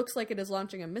 It looks like it is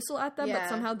launching a missile at them, but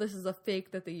somehow this is a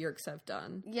fake that the Yeerks have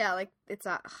done. Yeah, like it's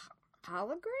a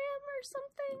hologram or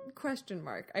something? Question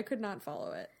mark. I could not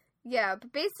follow it. Yeah,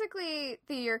 but basically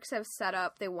the Yeerks have set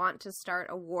up, they want to start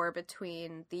a war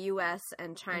between the US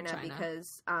and China.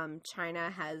 Because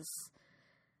China has,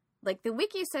 like, the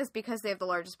wiki says because they have the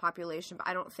largest population, but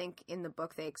I don't think in the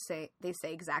book they say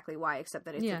exactly why, except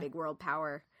that it's a big world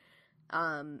power.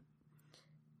 And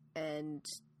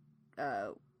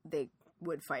they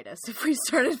would fight us if we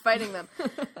started fighting them.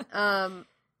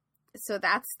 So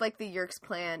that's, like, the Yeerks'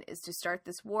 plan, is to start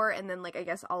this war, and then, like, I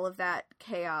guess all of that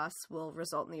chaos will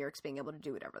result in the Yeerks being able to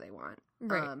do whatever they want.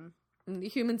 Right. The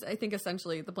humans, I think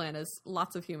essentially the plan is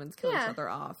lots of humans kill each other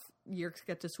off. Yeerks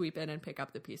get to sweep in and pick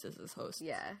up the pieces as hosts.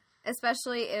 Yeah.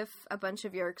 Especially if a bunch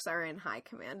of Yeerks are in high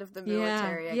command of the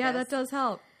military, I guess. Yeah, that does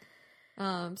help.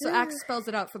 So Axe spells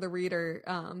it out for the reader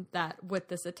that with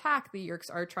this attack, the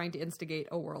Yeerks are trying to instigate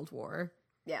a world war.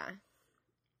 Yeah.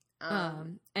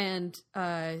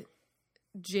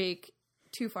 Jake,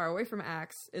 too far away from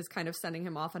Axe, is kind of sending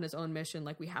him off on his own mission.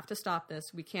 Like, we have to stop this.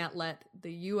 We can't let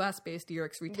the U.S.-based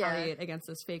Yeerks retaliate against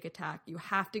this fake attack. You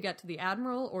have to get to the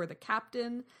Admiral or the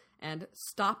Captain and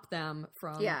stop them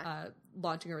from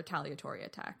launching a retaliatory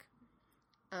attack.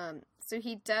 So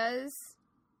he does...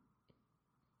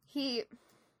 He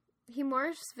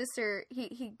morphs Visser...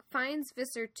 He finds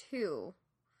Visser 2.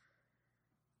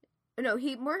 No,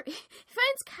 he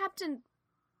finds Captain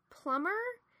Plummer...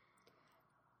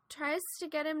 Tries to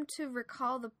get him to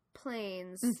recall the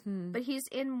planes, but he's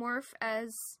in morph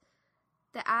as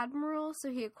the Admiral, so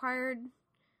he acquired...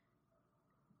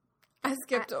 I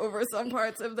skipped over some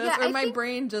parts of this, my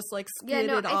brain just, like,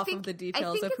 skidded off of the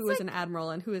details of who is an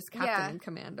Admiral and who is Captain and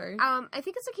Commander. I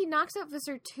think it's like he knocks out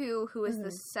Visser 2, who is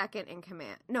the second in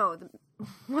command. No,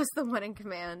 was the one in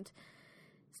command.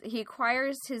 So he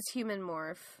acquires his human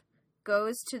morph,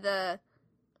 goes to the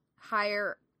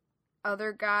higher...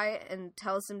 other guy and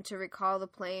tells him to recall the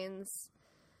planes,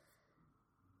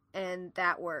 and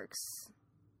that works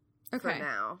for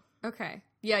now. Okay.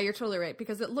 Yeah, you're totally right,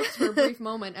 because it looks for a brief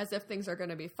moment as if things are going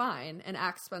to be fine, and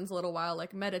Axe spends a little while,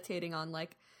 like, meditating on,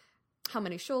 like, how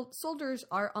many soldiers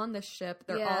are on this ship.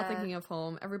 They're all thinking of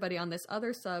home. Everybody on this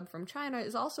other sub from China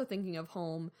is also thinking of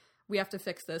home. We have to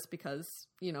fix this because,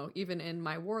 you know, even in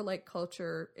my warlike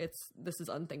culture, this is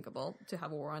unthinkable. To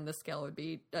have a war on this scale would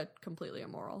be completely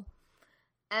immoral.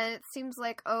 And it seems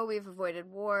like, we've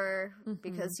avoided war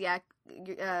because,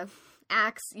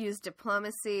 Axe used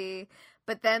diplomacy.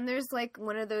 But then there's, like,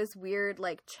 one of those weird,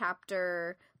 like,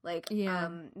 chapter, like,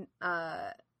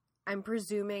 I'm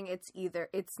presuming it's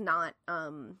not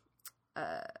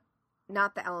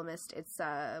the Ellimist, it's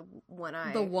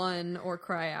One-Eye. The One or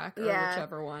Cryak or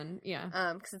whichever one,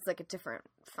 because it's like a different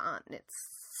font and it's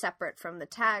separate from the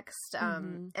text,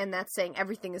 and that's saying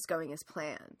everything is going as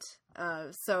planned.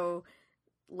 So,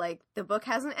 like, the book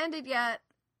hasn't ended yet,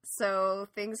 so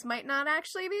things might not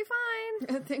actually be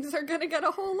fine. Things are gonna get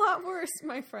a whole lot worse,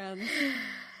 my friend.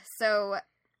 So,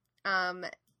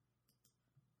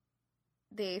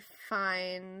 they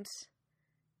find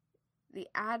the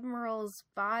Admiral's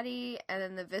body, and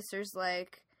then the Visser's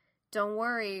like, don't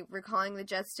worry, recalling the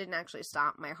jets didn't actually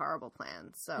stop my horrible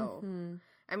plan. So,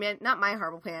 I mean, not my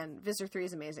horrible plan, Visser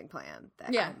 3's amazing plan.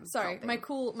 My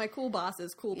cool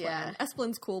boss's cool plan.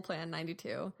 Esplin's cool plan,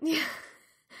 92. Yeah.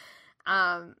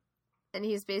 And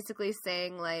he's basically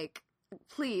saying, like,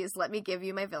 please let me give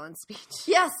you my villain speech.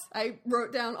 Yes! I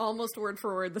wrote down almost word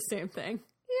for word the same thing.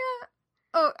 Yeah.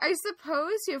 Oh, I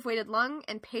suppose you have waited long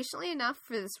and patiently enough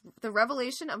for the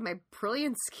revelation of my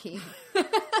brilliant scheme.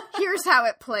 Here's how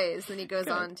it plays. Then he goes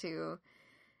on to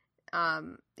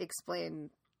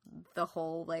explain the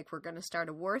whole, like, we're going to start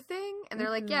a war thing. And they're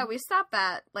like, yeah, we stopped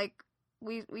that. Like,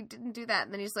 we didn't do that.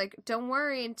 And then he's like, don't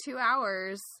worry, in 2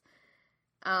 hours,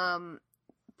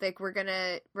 like, we're going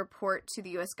to report to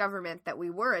the U.S. government that we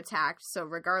were attacked. So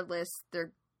regardless,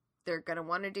 they're going to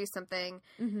want to do something.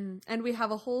 And we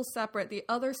have a whole separate, the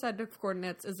other set of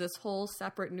coordinates is this whole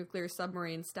separate nuclear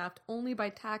submarine staffed only by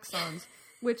taxons,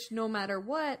 which no matter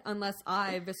what, unless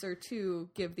I, Visser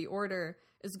 2, give the order,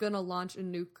 is going to launch a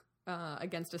nuke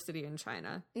against a city in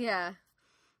China. Yeah.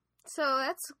 So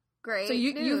that's great. So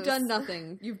you've done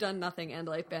nothing. You've done nothing,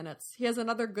 Andalite Bandits. He has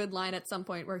another good line at some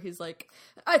point where he's like,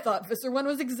 I thought Visser 1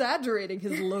 was exaggerating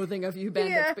his loathing of you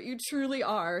bandits, but you truly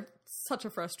are. Such a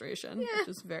frustration, which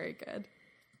is very good.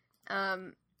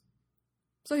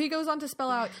 So he goes on to spell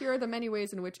out, here are the many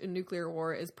ways in which a nuclear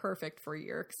war is perfect for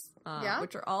Yeerks,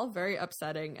 which are all very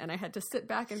upsetting. And I had to sit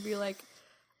back and be like,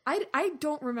 I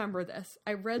don't remember this.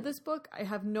 I read this book. I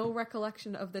have no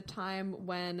recollection of the time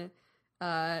when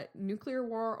nuclear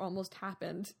war almost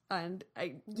happened. And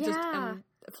I just am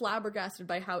flabbergasted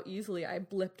by how easily I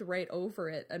blipped right over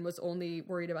it and was only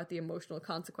worried about the emotional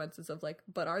consequences of, like,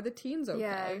 but are the teens okay?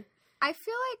 Yeah. I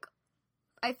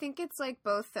think it's like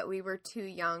both that we were too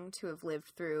young to have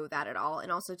lived through that at all,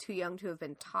 and also too young to have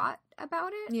been taught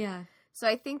about it. Yeah. So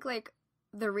I think, like,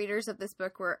 the readers of this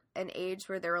book were an age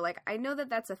where they were like, I know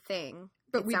that that's a thing.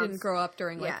 But we didn't grow up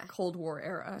during, like, Cold War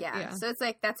era. Yeah. So it's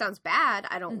like, that sounds bad.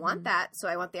 I don't want that, so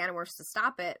I want the Animorphs to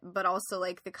stop it. But also,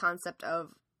 like, the concept of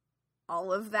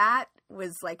all of that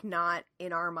was, like, not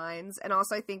in our minds. And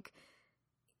also, I think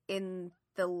in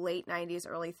the late 90s,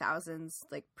 early thousands,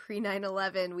 like, pre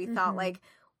 9/11, we thought, like,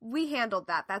 we handled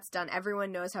that. That's done.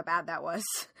 Everyone knows how bad that was.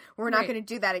 We're not going to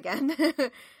do that again.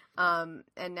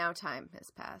 And now time has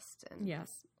passed. And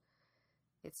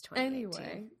it's 2018.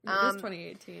 Anyway, it is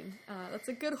 2018. That's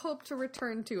a good hope to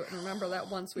return to it and remember that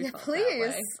once we felt that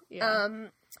way. Yeah.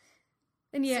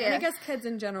 And I guess kids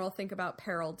in general think about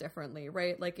peril differently,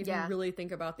 right? Like, if you really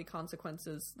think about the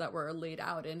consequences that were laid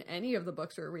out in any of the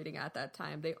books we were reading at that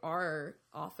time, they are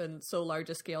often so large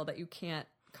a scale that you can't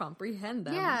comprehend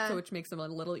them, so which makes them a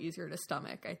little easier to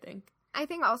stomach, I think. I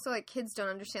think also, like, kids don't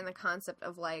understand the concept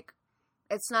of, like,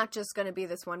 it's not just going to be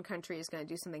this one country is going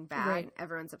to do something bad and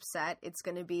everyone's upset. It's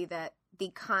going to be that the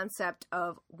concept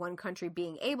of one country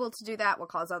being able to do that will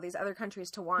cause all these other countries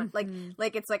to want, like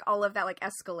it's like all of that, like,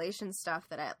 escalation stuff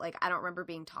that I don't remember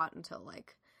being taught until,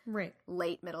 like,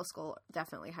 late middle school,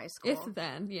 definitely high school. If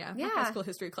then, my high school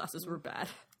history classes were bad.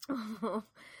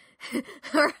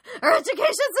 our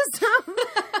education system.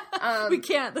 We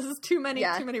can't. This is too many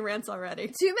rants already.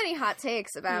 Too many hot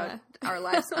takes about our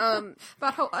lives.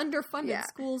 About how underfunded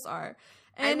schools are.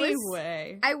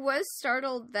 Anyway. I was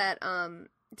startled that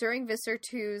during Visser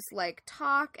 2's, like,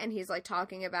 talk, and he's, like,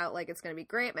 talking about, like, it's going to be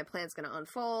great, my plan's going to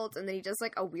unfold, and then he does,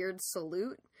 like, a weird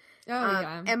salute.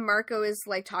 And Marco is,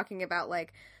 like, talking about,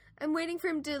 like, I'm waiting for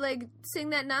him to, like,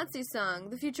 sing that Nazi song,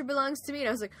 The Future Belongs to Me. And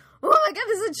I was like, oh my god,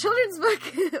 this is a children's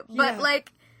book. But,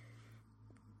 like,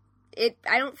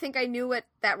 I don't think I knew what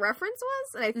that reference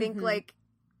was. And I think, like,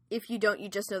 if you don't, you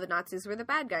just know the Nazis were the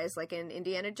bad guys, like in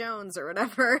Indiana Jones or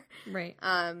whatever. Right.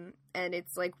 And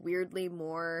it's like weirdly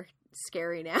more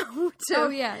scary now. Oh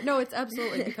yeah, no, it's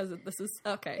absolutely because this is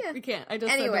okay. Yeah. We can't. I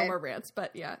just said no more rants,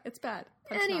 but yeah, it's bad.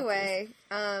 Anyway,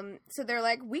 so they're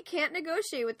like, we can't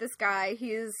negotiate with this guy.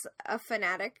 He's a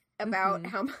fanatic about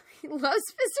how he loves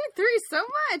Fister 3 so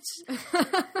much.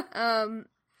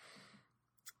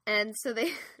 And so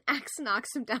Axe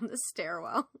knocks him down the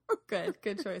stairwell.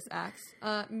 Good choice, Axe.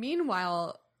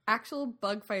 Meanwhile, actual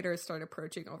bug fighters start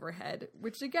approaching overhead,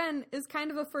 which again is kind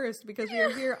of a first because we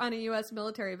are here on a U.S.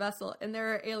 military vessel, and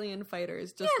there are alien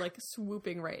fighters just like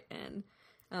swooping right in.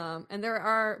 And there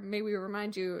are, may we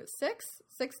remind you, six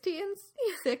teens?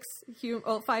 Yeah.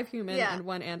 5 human and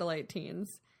 1 Andalite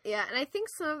teens. Yeah, and I think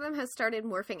some of them have started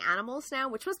morphing animals now,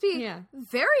 which must be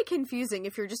very confusing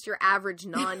if you're just your average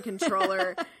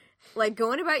non-controller, like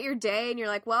going about your day and you're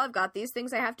like, well, I've got these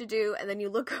things I have to do, and then you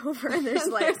look over and there's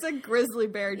like... there's a grizzly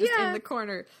bear just in the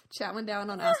corner chowing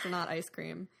down on astronaut ice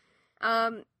cream.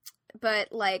 But,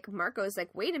 like, Marco's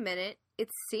like, wait a minute, it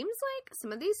seems like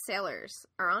some of these sailors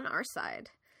are on our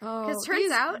side. Oh, because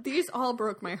turns out... These all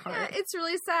broke my heart. Yeah, it's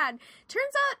really sad.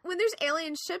 Turns out when there's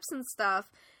alien ships and stuff...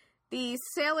 the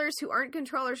sailors who aren't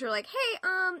controllers are like, hey,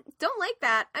 don't like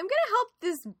that. I'm gonna help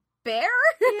this bear.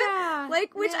 Yeah.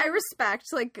 Like, which I respect.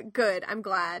 Like, good. I'm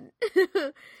glad.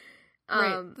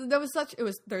 Right.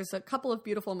 There's a couple of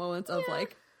beautiful moments of,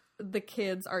 like, the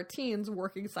kids, our teens,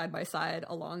 working side by side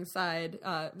alongside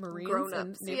Marines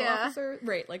grown-ups. and naval officers.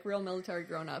 Right, like real military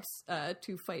grown-ups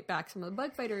to fight back some of the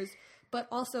bug fighters. But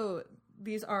also,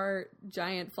 these are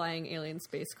giant flying alien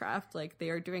spacecraft. Like, they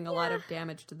are doing a lot of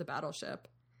damage to the battleship.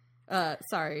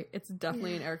 Sorry, it's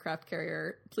definitely an aircraft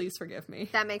carrier. Please forgive me.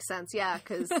 That makes sense, yeah,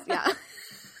 because,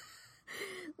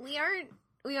 we aren't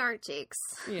Jakes.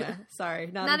 Yeah, sorry,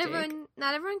 not everyone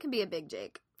can be a big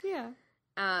Jake. Yeah.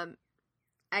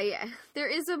 There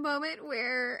is a moment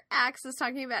where Axe is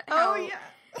talking about how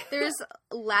there's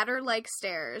ladder-like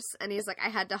stairs, and he's like, I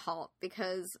had to halt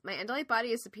because my Andalite body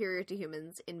is superior to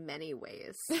humans in many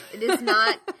ways. It is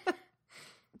not...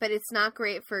 But it's not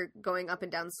great for going up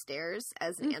and down stairs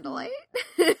as an Andalite.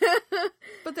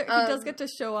 But he does get to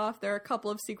show off. There are a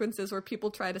couple of sequences where people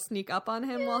try to sneak up on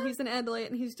him while he's an Andalite,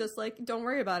 and he's just like, don't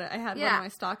worry about it. I had one of my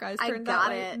stock eyes turned that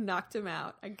way. Knocked him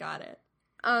out. I got it.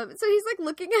 So he's like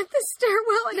looking at the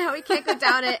stairwell and how he can't go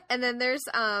down it. And then there's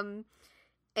a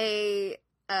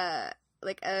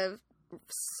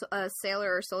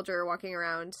sailor or soldier walking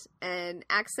around, and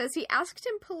Axe says he asked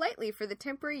him politely for the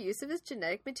temporary use of his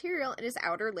genetic material and his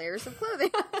outer layers of clothing.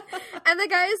 And the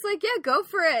guy is like, yeah, go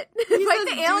for it. He says,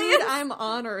 the aliens. Dude, I'm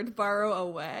honored. Borrow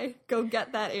away. Go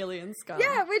get that alien scum.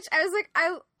 Yeah, which I was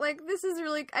like, this is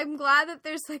really, I'm glad that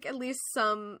there's like at least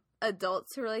some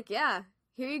adults who are like, yeah,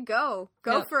 here you go.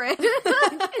 Go for it.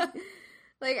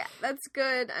 Like, that's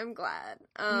good. I'm glad.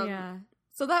 Yeah.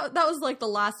 So that was like the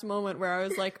last moment where I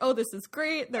was like, oh, this is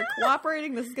great. They're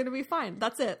cooperating. This is going to be fine.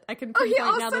 That's it. I can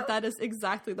pinpoint now that is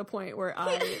exactly the point where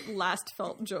I last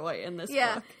felt joy in this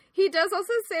book. He does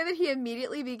also say that he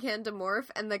immediately began to morph,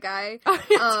 and the guy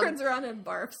turns around and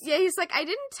barfs. Yeah, he's like, I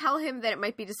didn't tell him that it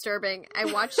might be disturbing.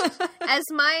 I watched as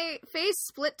my face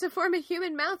split to form a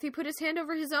human mouth. He put his hand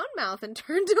over his own mouth and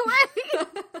turned away.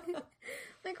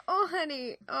 Like, oh,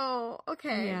 honey. Oh,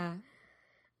 okay. Yeah.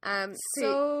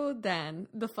 So then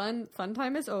the fun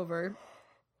time is over.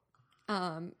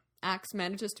 Axe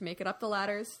manages to make it up the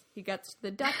ladders. He gets to the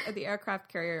deck of the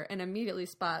aircraft carrier and immediately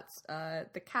spots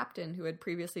the captain who had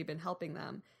previously been helping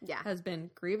them. Yeah. Has been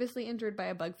grievously injured by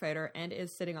a bug fighter and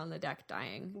is sitting on the deck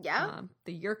dying. Yeah.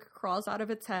 The Yeerk crawls out of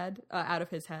his head.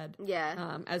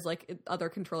 Yeah. As like other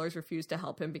controllers refuse to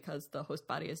help him because the host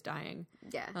body is dying.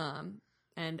 Yeah.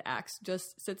 And Axe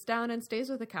just sits down and stays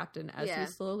with the captain as he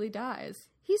slowly dies.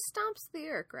 He stomps the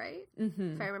Yeerk, right?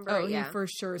 Mm-hmm. If I remember right, he for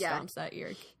sure stomps that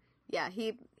Yeerk. Yeah,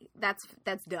 that's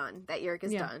done. That Yeerk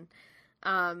is done.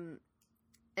 And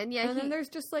then there's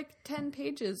just like 10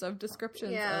 pages of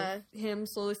descriptions of him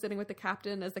slowly sitting with the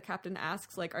captain as the captain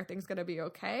asks, like, are things going to be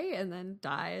okay? And then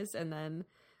dies. And then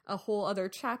a whole other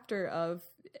chapter of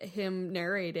him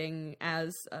narrating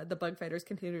as the bug fighters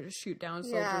continue to shoot down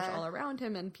soldiers all around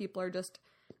him, and people are just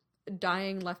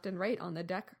dying left and right on the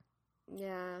deck.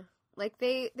 Yeah. Like,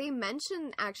 they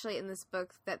mention, actually, in this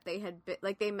book that they had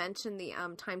they mentioned the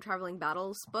Time Traveling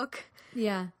Battles book.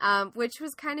 Yeah. Which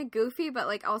was kind of goofy, but,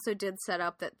 like, also did set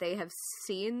up that they have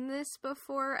seen this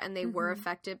before, and they were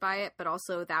affected by it, but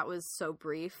also that was so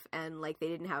brief, and, like, they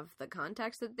didn't have the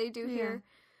context that they do here.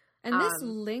 And this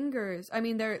lingers. I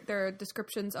mean, there are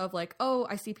descriptions of, like, oh,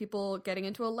 I see people getting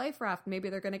into a life raft. Maybe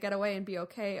they're going to get away and be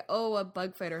okay. Oh, a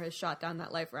bug fighter has shot down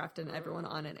that life raft, and everyone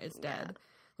on it is dead.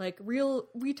 like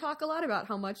we talk a lot about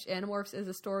how much Animorphs is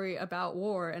a story about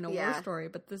war and a war story,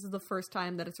 but this is the first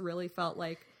time that it's really felt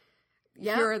like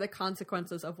here are the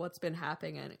consequences of what's been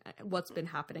happening and what's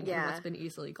been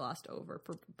easily glossed over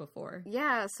before.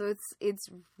 Yeah, so it's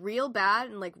real bad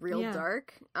and like real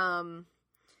dark. And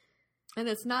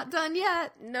it's not done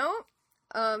yet. No.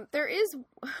 There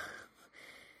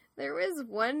was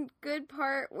one good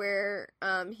part where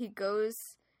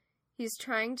he's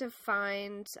trying to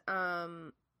find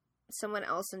someone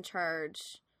else in charge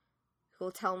who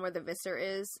will tell him where the Visser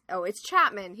is. Oh, it's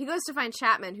Chapman. He goes to find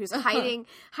Chapman, who's hiding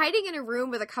in a room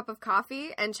with a cup of coffee,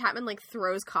 and Chapman like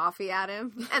throws coffee at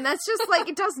him, and that's just like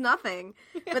it does nothing.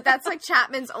 But that's like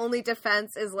Chapman's only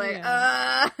defense is like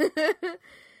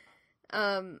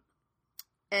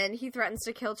and he threatens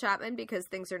to kill Chapman because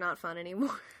things are not fun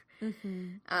anymore.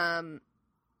 Mm-hmm.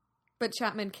 But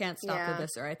Chapman can't stop the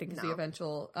Visser, I think, is the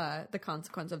eventual, the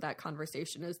consequence of that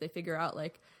conversation is they figure out,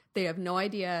 like, they have no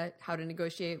idea how to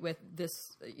negotiate with this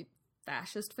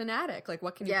fascist fanatic. Like,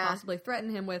 what can you possibly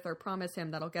threaten him with or promise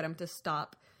him that'll get him to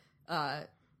stop, to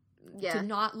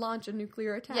not launch a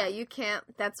nuclear attack? Yeah, you can't.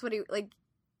 That's what he, like,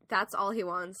 that's all he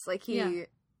wants. Like,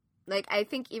 like, I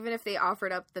think even if they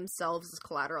offered up themselves as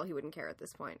collateral, he wouldn't care at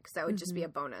this point, because that would just be a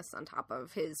bonus on top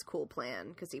of his cool plan,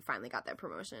 because he finally got that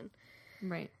promotion.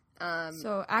 Right.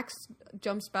 So Axe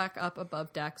jumps back up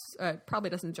above decks,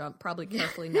 probably doesn't jump, probably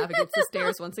carefully navigates the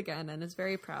stairs once again, and is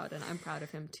very proud, and I'm proud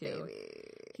of him too.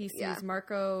 Baby. He sees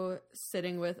Marco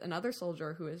sitting with another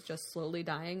soldier who is just slowly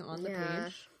dying on the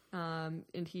page,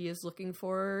 and he is looking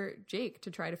for Jake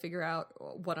to try to figure out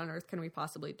what on earth can we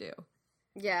possibly do.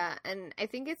 Yeah, and I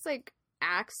think it's like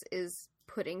Axe is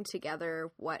putting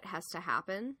together what has to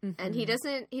happen, and he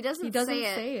doesn't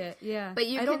say it. Yeah, but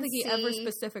I don't think he ever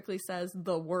specifically says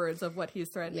the words of what he's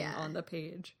threatening on the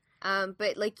page.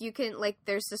 But like you can, like,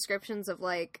 there's descriptions of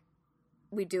like,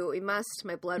 we do what we must.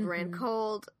 My blood ran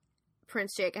cold.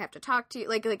 Prince Jake, I have to talk to you.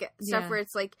 Like stuff where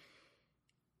it's like,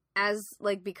 as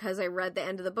like, because I read the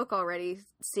end of the book already,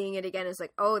 seeing it again is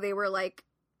like, oh, they were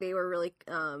really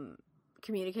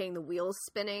communicating the wheels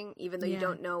spinning, even though you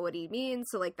don't know what he means.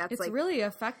 So like that's it's like really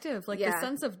effective. Like the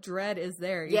sense of dread is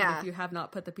there, even if you have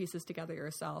not put the pieces together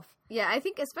yourself. Yeah, I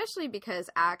think especially because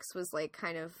Axe was like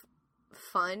kind of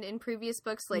fun in previous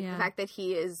books, like the fact that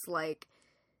he is like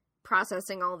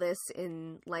processing all this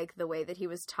in like the way that he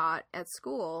was taught at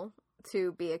school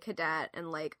to be a cadet,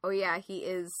 and like, oh yeah, he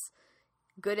is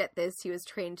good at this. He was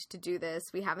trained to do this.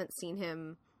 We haven't seen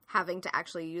him having to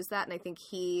actually use that, and I think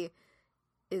he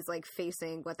is like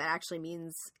facing what that actually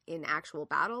means in actual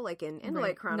battle, like in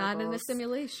Andalite Chronicles. Not in a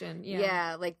simulation.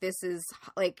 Yeah, like this is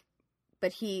like,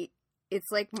 but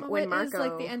it's like when Marco. It is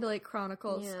like the Andalite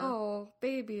Chronicles. Yeah. Oh,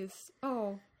 babies.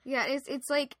 Oh. Yeah, it's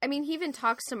like, I mean, he even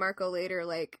talks to Marco later,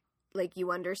 like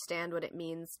you understand what it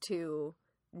means to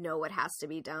know what has to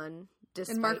be done.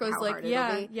 Despite and Marco's how like, hard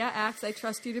it'll be. Axe, I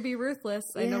trust you to be ruthless.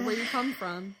 I know where you come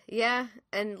from. Yeah,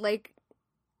 and like,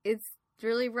 it's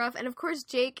really rough. And of course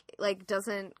Jake like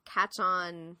doesn't catch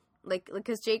on, like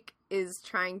because Jake is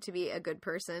trying to be a good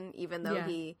person, even though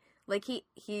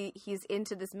he's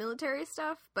into this military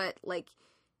stuff, but like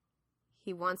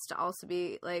he wants to also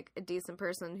be like a decent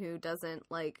person who doesn't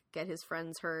like get his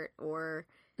friends hurt or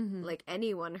like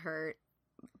anyone hurt,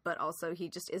 but also he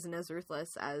just isn't as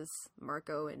ruthless as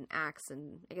Marco and Axe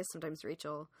and I guess sometimes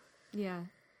Rachel. Yeah.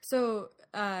 So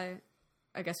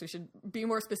I guess we should be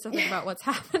more specific about what's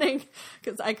happening,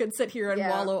 because I could sit here and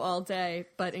wallow all day.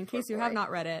 But in case you have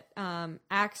not read it,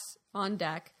 Axe on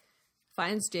deck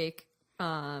finds Jake,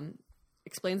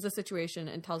 explains the situation,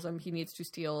 and tells him he needs to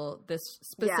steal this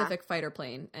specific fighter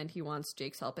plane, and he wants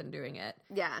Jake's help in doing it.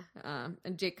 Yeah.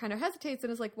 And Jake kind of hesitates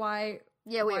and is like, why?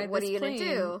 Yeah, wait, what are you going to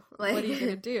do? Like, what are you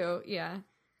going to do? Yeah.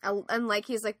 And like,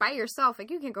 he's like, by yourself. Like,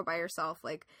 you can't go by yourself.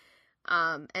 Like,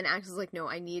 and Axe is like, no,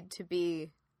 I need to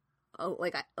be... Oh,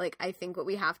 I think what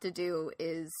we have to do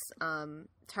is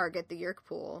target the Yeerk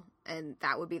pool, and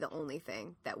that would be the only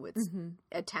thing that would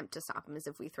attempt to stop him, is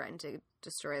if we threaten to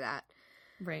destroy that.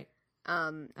 Right.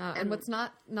 And what's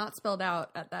not spelled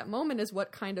out at that moment is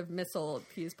what kind of missile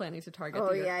he's planning to target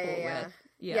the Yeerk pool with.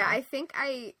 Yeah, I think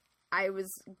I was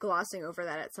glossing over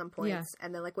that at some points,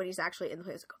 and then like when he's actually in the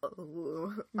place, like,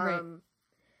 oh, right.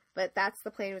 But that's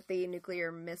the plane with the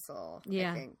nuclear missile.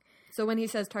 I think. So when he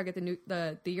says target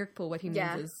the Yeerk pool, what he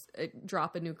means is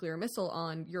drop a nuclear missile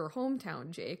on your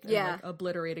hometown, Jake. And, like,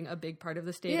 obliterating a big part of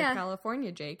the state of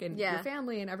California, Jake, and your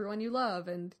family and everyone you love,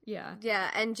 and Yeah,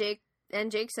 and Jake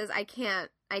says, I can't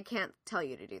tell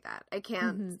you to do that. I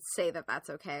can't say that that's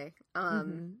okay.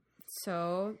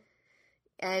 So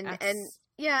and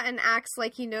Yeah, and acts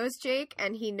like he knows Jake,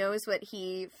 and he knows what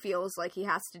he feels like he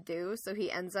has to do, so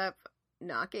he ends up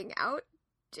knocking out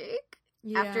Jake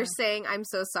after saying, "I'm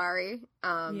so sorry."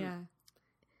 Yeah.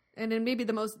 And in maybe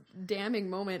the most damning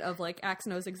moment of, like, Axe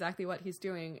knows exactly what he's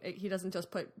doing. He doesn't just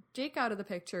put Jake out of the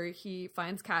picture. He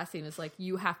finds Cassie and is like,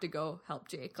 you have to go help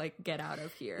Jake. Like, get out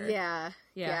of here. Yeah.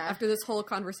 After this whole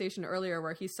conversation earlier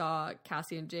where he saw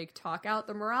Cassie and Jake talk out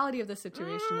the morality of the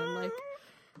situation and, like,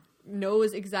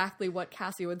 knows exactly what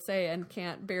Cassie would say and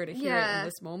can't bear to hear it in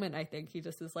this moment, I think. He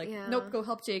just is like, nope, go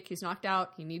help Jake. He's knocked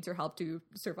out. He needs your help to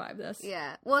survive this.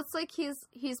 Yeah. Well, it's like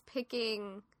he's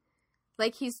picking...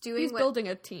 Like, he's building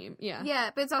a team, yeah. Yeah,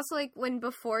 but it's also, like, when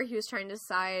before he was trying to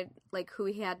decide, like, who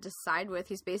he had to side with,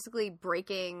 he's basically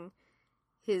breaking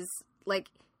his, like,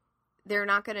 they're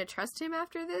not going to trust him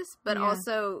after this, but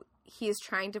also he's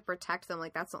trying to protect them.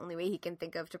 Like, that's the only way he can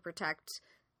think of to protect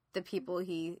the people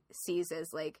he sees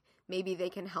as, like, maybe they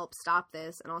can help stop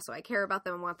this, and also I care about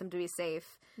them and want them to be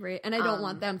safe. Right, and I don't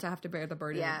want them to have to bear the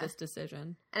burden of this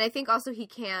decision. And I think also he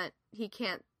can't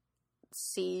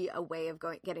see a way of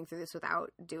getting through this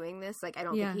without doing this. Like, I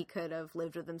don't think he could have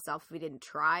lived with himself if he didn't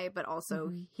try, but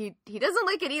also he doesn't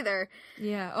like it either.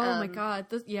 Yeah. Oh my god.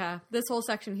 This whole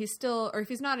section, he's still, or if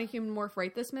he's not a human morph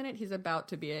right this minute, he's about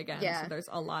to be again. Yeah. So there's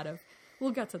a lot of,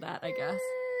 we'll get to that, I guess.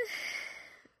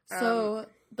 So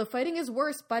the fighting is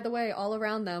worse, by the way, all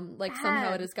around them. Like,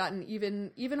 somehow it has gotten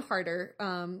even harder.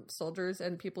 Soldiers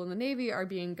and people in the Navy are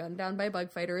being gunned down by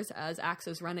bug fighters as Axe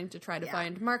is running to try to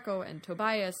find Marco and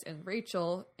Tobias and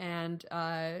Rachel and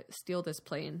steal this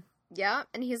plane. Yeah,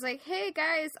 and he's like, hey,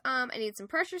 guys, I need some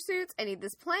pressure suits. I need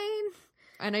this plane.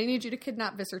 And I need you to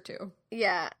kidnap Visser, too.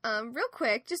 Yeah, real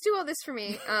quick, just do all this for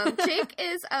me. Jake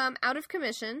is out of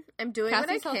commission. I'm doing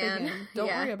Cassie's what I can. Him. Don't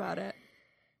worry about it.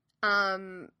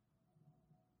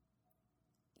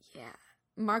 Yeah.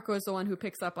 Marco is the one who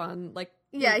picks up on, like,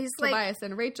 he's Tobias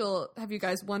and Rachel. Have you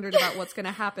guys wondered about what's going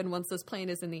to happen once this plane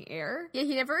is in the air? Yeah,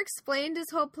 he never explained his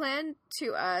whole plan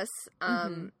to us.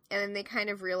 And then they kind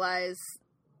of realize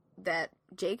that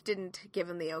Jake didn't give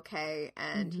him the okay,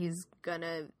 and he's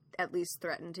gonna at least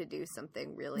threaten to do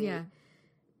something really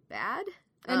bad.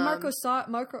 And Marco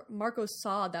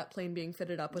saw that plane being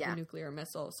fitted up with a nuclear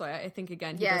missile. So I think,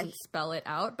 again, he doesn't spell it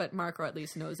out, but Marco at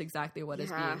least knows exactly what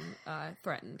is being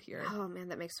threatened here. Oh, man,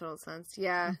 that makes total sense.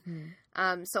 Yeah.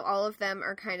 So all of them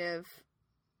are kind of,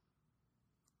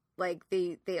 like,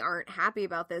 they aren't happy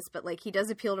about this, but, like, he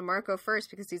does appeal to Marco first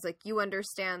because he's like, you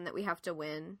understand that we have to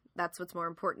win. That's what's more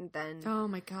important than oh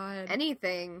my god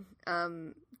anything.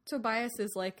 Tobias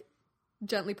is, like,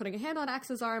 gently putting a hand on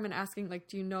Axe's arm and asking, like,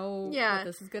 do you know what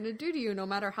this is going to do to you, no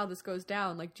matter how this goes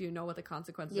down? Like, do you know what the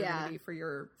consequences are going to be for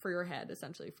your head,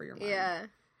 essentially, for your mind?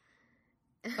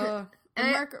 Yeah.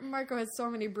 And Marco has so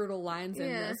many brutal lines in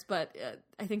this, but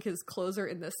I think his closer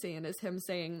in this scene is him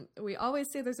saying, we always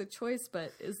say there's a choice,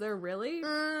 but is there really?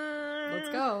 Let's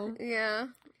go. Yeah.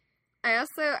 I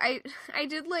also, I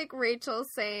did like Rachel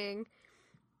saying,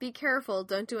 be careful,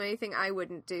 don't do anything I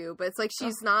wouldn't do, but it's like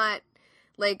she's not,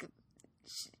 like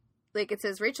it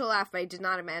says Rachel laughed, but I did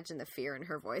not imagine the fear in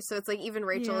her voice. So it's like even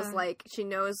Rachel is like, she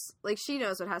knows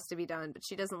what has to be done, but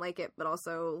she doesn't like it, but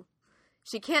also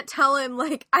she can't tell him,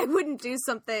 like, I wouldn't do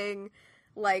something,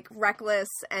 like, reckless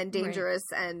and dangerous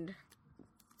and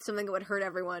something that would hurt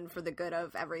everyone for the good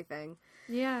of everything.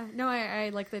 Yeah. No, I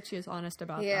like that she is honest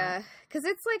about that. Yeah. Because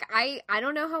it's like, I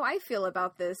don't know how I feel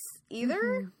about this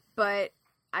either, but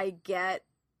I get...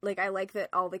 Like, I like that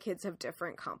all the kids have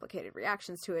different complicated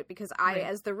reactions to it because I,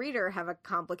 as the reader, have a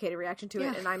complicated reaction to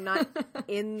it and I'm not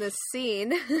in the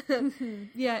scene.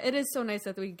 Yeah, it is so nice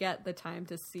that we get the time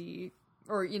to see,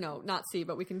 or, you know, not see,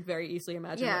 but we can very easily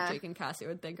imagine what Jake and Cassie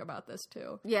would think about this,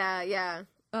 too. Yeah, yeah.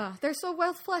 They're so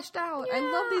well fleshed out. Yeah, I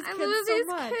love these kids so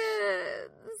much.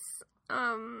 Kids.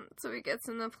 So he gets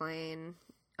in the plane.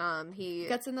 He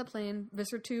gets in the plane.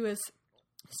 Visser 2 is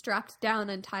strapped down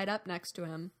and tied up next to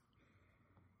him.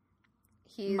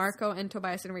 Marco and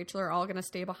Tobias and Rachel are all going to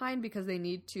stay behind because they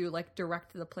need to, like,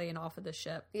 direct the plane off of the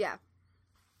ship. Yeah.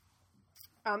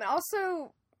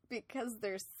 Also, because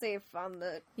they're safe on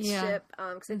the ship,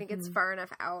 because I think it's far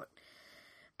enough out.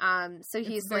 So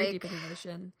he's, very deep in the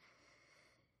ocean.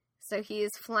 So he's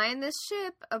flying this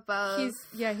ship above...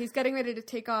 He's getting ready to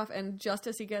take off, and just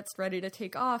as he gets ready to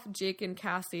take off, Jake and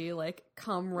Cassie, like,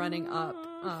 come running up,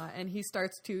 and he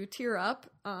starts to tear up,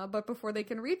 but before they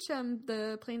can reach him,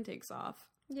 the plane takes off.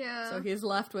 Yeah. So he's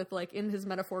left with, like, in his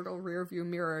metaphorical rearview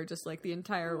mirror, just, like, the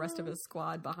entire rest of his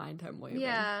squad behind him waving.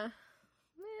 Yeah.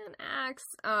 Man, Axe.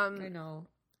 I know.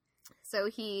 So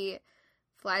he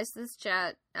flies this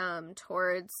jet,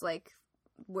 towards, like,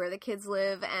 where the kids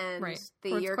live and right. the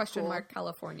Towards Yeerk question pool. mark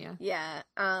California. Yeah.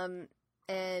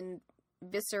 And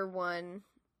Visser 1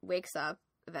 wakes up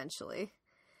eventually.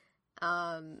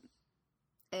 And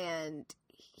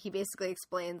he basically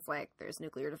explains, like, there's a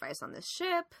nuclear device on this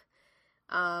ship.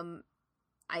 I'm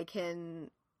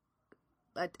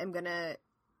gonna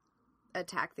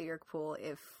attack the Yeerk pool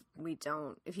if you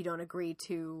don't agree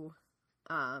to,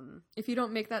 if you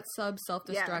don't make that sub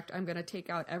self-destruct, I'm gonna take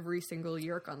out every single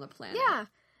Yeerk on the planet. Yeah.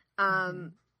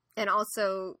 And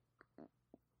also,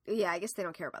 yeah, I guess they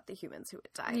don't care about the humans who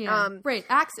would die. Yeah. Right.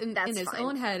 Axe in his fine.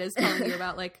 own head is telling you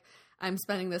about, like, I'm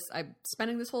spending this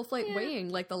whole flight weighing,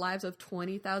 like, the lives of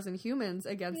 20,000 humans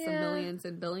against the millions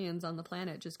and billions on the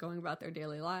planet just going about their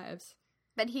daily lives.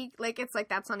 But he, like, it's like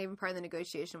that's not even part of the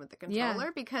negotiation with the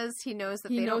controller because he knows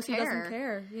that he they knows don't care. He doesn't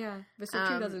care. Yeah. Visser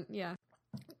 2 doesn't, yeah.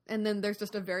 And then there's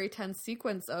just a very tense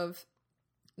sequence of,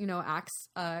 you know, Axe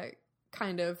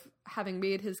kind of having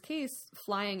made his case,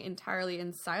 flying entirely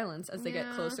in silence as they get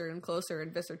closer and closer,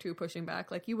 and Visser 2 pushing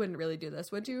back, like, you wouldn't really do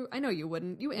this, would you? I know you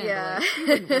wouldn't. You Andalite. You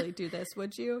wouldn't really do this,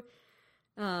 would you?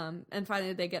 And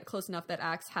finally they get close enough that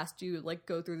Axe has to, like,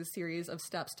 go through the series of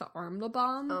steps to arm the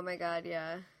bomb. Oh my god,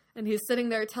 yeah. And he's sitting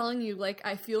there telling you, like,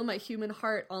 I feel my human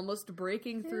heart almost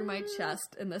breaking through my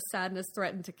chest, and the sadness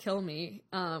threatened to kill me.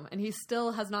 And he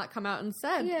still has not come out and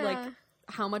said, like,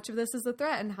 how much of this is a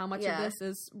threat and how much of this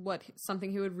is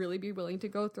something he would really be willing to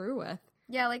go through with.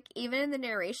 Yeah, like, even in the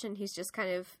narration, he's just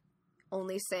kind of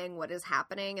only saying what is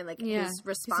happening and, like, his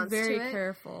response to it. He's very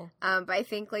careful. But I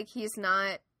think, like, he's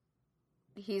not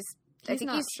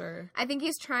sure. I think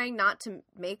he's trying not to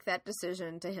make that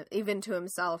decision to him, even to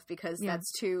himself, because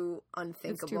that's too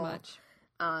unthinkable. It's too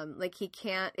much. Like, he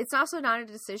can't. It's also not a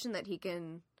decision that he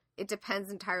can. It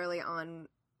depends entirely on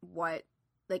what,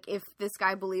 like, if this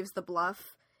guy believes the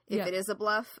bluff, if it is a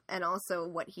bluff, and also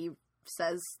what he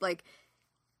says. Like,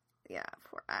 yeah,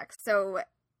 poor Axe. So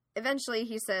eventually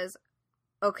he says,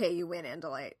 "Okay, you win,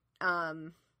 Andalite."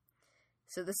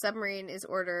 So the submarine is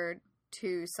ordered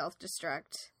to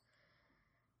self-destruct.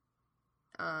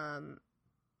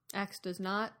 Axe does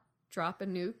not drop a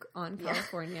nuke on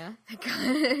California.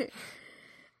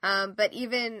 But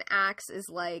even Axe is,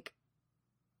 like,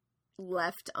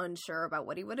 left unsure about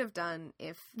what he would have done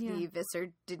if the Visser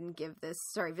 2 didn't give this,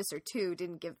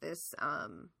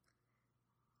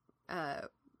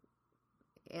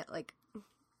 like,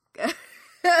 if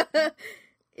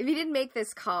he didn't make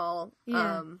this call,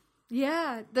 I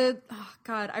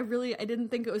didn't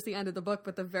think it was the end of the book,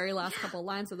 but the very last couple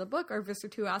lines of the book are Visser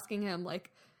 2 asking him, like,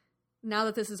 now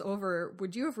that this is over,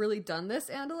 would you have really done this,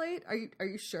 Andalite? Are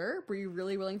you sure? Were you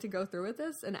really willing to go through with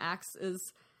this? And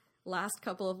Axe's last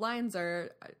couple of lines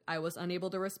are, I was unable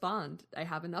to respond. I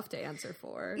have enough to answer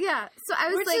for. Yeah, so I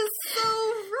was Which like... is so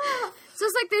rough! So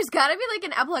it's like, there's gotta be, like,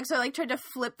 an epilogue, so I, like, tried to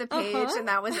flip the page, and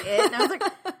that was it, and I was like,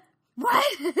 what?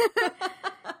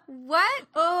 What?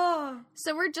 Oh.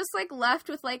 So we're just, like, left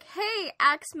with, like, hey,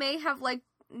 Axe may have, like,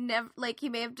 he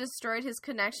may have destroyed his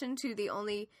connection to the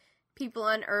only people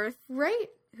on Earth, right,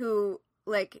 who,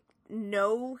 like,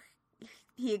 know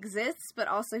he exists, but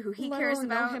also who he cares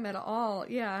about. Know him at all,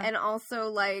 yeah. And also,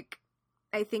 like,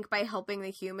 I think by helping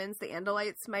the humans, the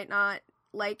Andalites might not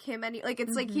like him any. Like,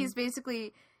 it's like he's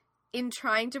basically, in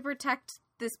trying to protect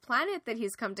this planet that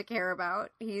he's come to care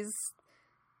about, he's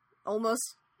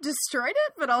almost destroyed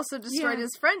it, but also destroyed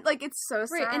his friend. Like, it's so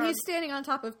sad. Right, and he's standing on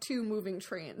top of 2 moving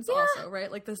trains also,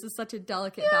 right? Like, this is such a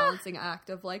delicate balancing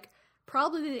act of, like,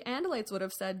 probably the Andalites would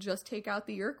have said, just take out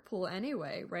the Yeerk pool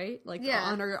anyway, right? Like,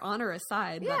 honor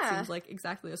aside, that seems like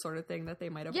exactly the sort of thing that they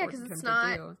might have ordered him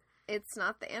to do. It's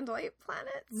not the Andalite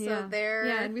planet, so yeah. they're...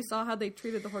 Yeah, and we saw how they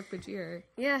treated the Hork-Bajir.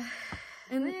 Yeah.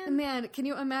 And, man, can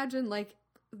you imagine, like,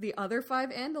 the other 5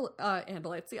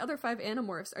 Andalites, the other 5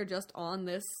 Animorphs are just on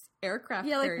this aircraft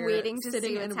carrier, like, waiting to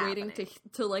sitting see what's and waiting happening.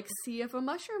 to like see if a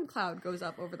mushroom cloud goes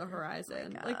up over the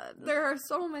horizon. Oh, like, there are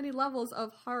so many levels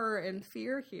of horror and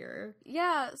fear here.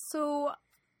 Yeah, so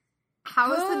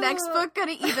how is the next book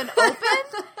gonna even open?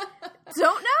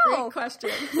 Don't know. Great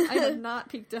question. I have not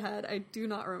peeked ahead. I do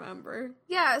not remember.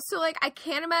 Yeah, so, like, I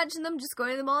can't imagine them just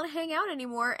going to the mall and hang out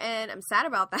anymore, and I'm sad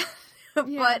about that.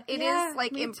 But it is,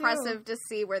 like, impressive to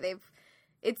see where they've...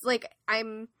 It's, like,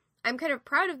 I'm kind of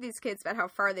proud of these kids about how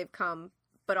far they've come,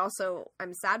 but also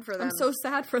I'm sad for them. I'm so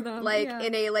sad for them. Like,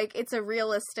 in a, like, it's a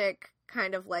realistic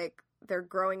kind of, like, they're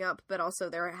growing up, but also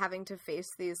they're having to face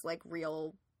these, like,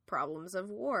 real problems of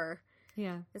war.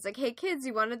 Yeah. It's like, hey, kids,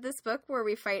 you wanted this book where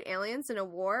we fight aliens in a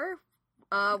war?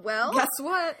 Well... Guess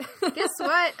what? Guess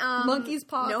what? Monkey's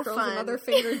paw no curls fun. another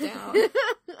finger down.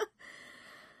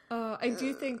 I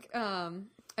do think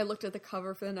I looked at the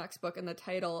cover for the next book and the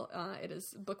title. It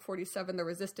is Book 47, The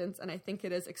Resistance, and I think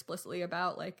it is explicitly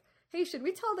about, like, hey, should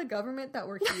we tell the government that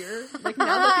we're here? Like, now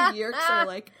that the Yeerks are,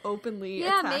 like, openly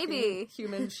attacking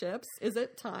human ships, is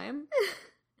it time?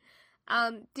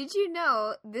 Did you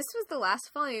know this was the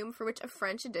last volume for which a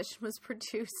French edition was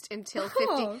produced until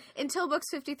books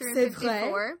 53 and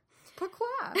 54?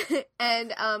 Pourquoi?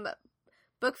 And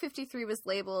book 53 was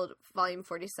labeled volume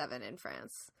 47 in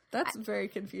France. That's very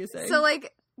confusing. So,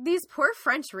 like, these poor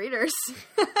French readers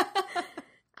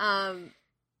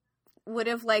would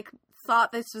have, like,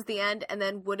 thought this was the end and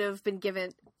then would have been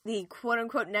given the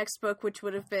quote-unquote next book, which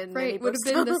would have been would have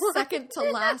been the second to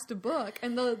last book.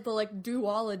 And the like,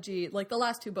 duology, like, the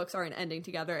last two books aren't ending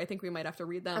together. I think we might have to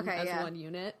read them as one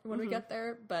unit when we get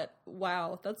there. But,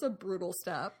 wow, that's a brutal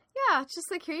step. Yeah, it's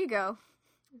just like, here you go.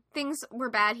 Things were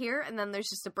bad here, and then there's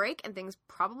just a break, and things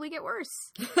probably get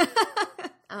worse.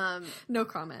 No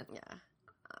comment. Yeah.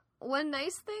 One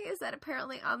nice thing is that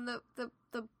apparently on the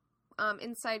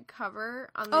inside cover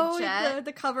on the jet,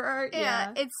 the cover art,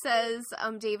 yeah, it says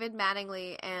David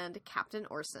Mattingly and Captain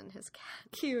Orson, his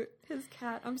cat. Cute, his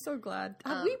cat. I'm so glad.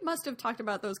 We must have talked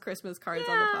about those Christmas cards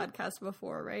on the podcast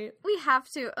before, right? We have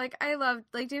to. Like, I love,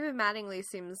 like, David Mattingly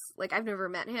seems like, I've never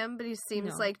met him, but he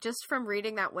seems like, just from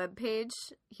reading that webpage,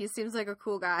 he seems like a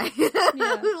cool guy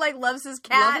who, like, loves his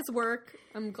cat. Love his work.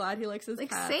 I'm glad he likes his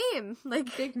cat. Like, same.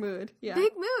 Like, big mood. Yeah,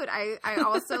 big mood. I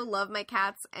also love my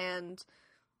cats and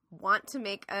want to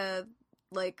make a,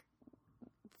 like,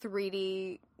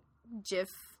 3D GIF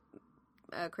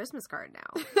Christmas card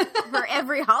now for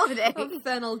every holiday. Of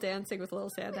Fennel dancing with little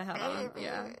Santa hat on.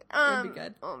 Yeah, it'd be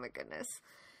good. Oh my goodness.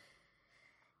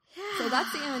 Yeah. So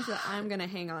that's the image that I'm gonna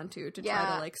hang on to try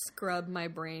to, like, scrub my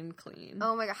brain clean.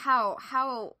 Oh my god, how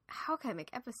can I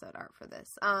make episode art for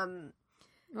this?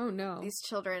 Oh no. These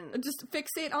children... Just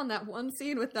fixate on that one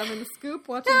scene with them in the scoop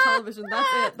watching television.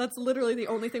 That's it. That's literally the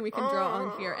only thing we can draw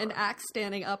on here. And Axe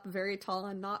standing up very tall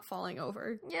and not falling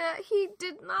over. Yeah, he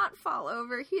did not fall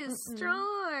over. He is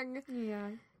strong.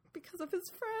 Yeah. Because of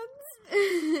his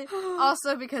friends.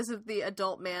 Also because of the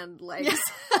adult man legs.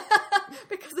 Yeah.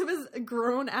 Because of his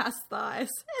grown-ass thighs.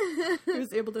 He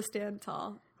was able to stand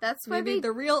tall. That's why maybe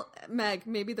the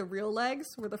real legs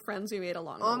were the friends we made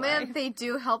along the way. Oh man, they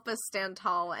do help us stand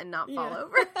tall and not fall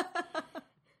over.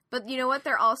 But you know what?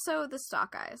 They're also the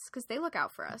stock eyes, because they look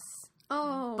out for us.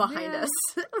 Oh, behind us.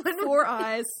 4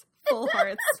 eyes, full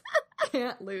hearts.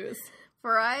 Can't lose.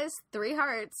 4 eyes, 3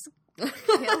 hearts.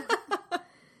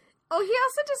 Oh, he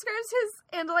also describes his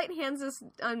Andalite hands as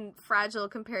fragile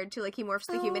compared to, like, he morphs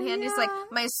the human hand. Yeah. He's like,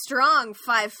 my strong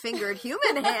 5-fingered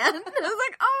human hand. And I was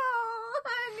like, oh,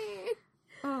 honey.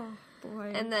 Oh,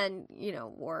 boy. And then, you know,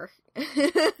 war.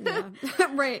 Yeah.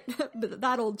 Right.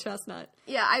 That old chestnut.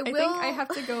 Yeah, I think I have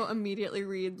to go immediately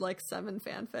read, like, 7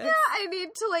 fanfics. Yeah, I need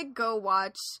to, like, go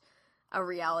watch a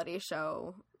reality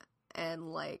show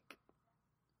and, like,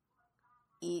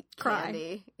 eat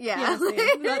candy. Yeah.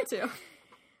 That too.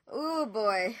 Oh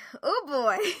boy. Oh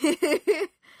boy.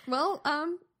 Well,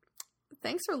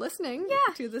 thanks for listening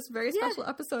to this very special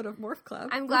episode of Morph Club.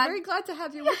 I'm very glad to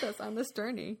have you with us on this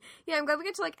journey. Yeah, I'm glad we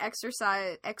get to, like,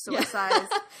 exorcise.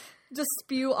 Just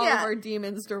spew all of our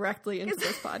demons directly into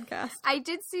this podcast. I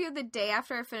did see you the day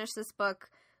after I finished this book,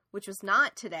 which was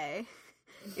not today.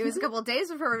 It was a couple of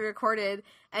days before we recorded,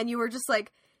 and you were just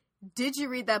like, did you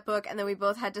read that book? And then we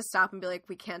both had to stop and be like,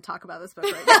 we can't talk about this book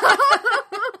right now.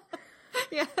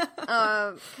 Yeah.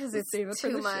 Because it's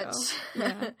too much.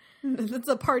 Yeah. It's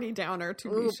a party downer, to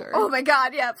be sure. Oh my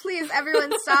god, yeah. Please,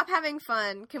 everyone, stop having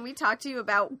fun. Can we talk to you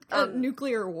about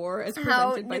nuclear war as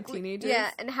prevented by teenagers? Yeah,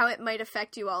 and how it might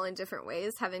affect you all in different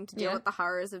ways, having to deal with the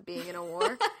horrors of being in a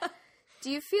war. Do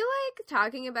you feel like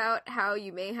talking about how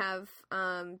you may have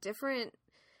different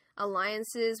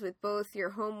alliances with both your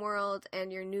homeworld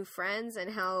and your new friends,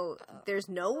 and how there's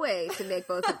no way to make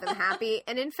both of them happy,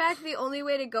 and in fact the only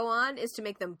way to go on is to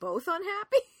make them both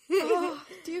unhappy?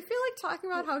 Do you feel like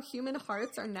talking about how human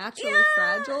hearts are naturally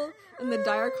fragile and the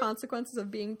dire consequences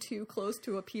of being too close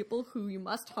to a people who you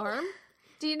must harm?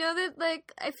 Do you know that,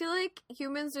 like, I feel like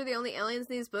humans are the only aliens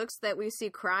in these books that we see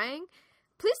crying?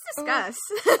 Please discuss.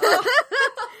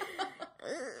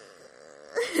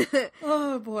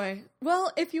 Oh boy.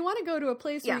 Well, if you want to go to a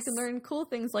place where you can learn cool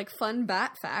things like fun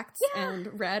bat facts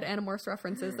and rad Animorphs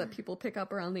references that people pick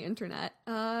up around the internet,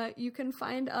 you can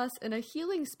find us in a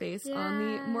healing space on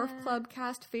the Morph Club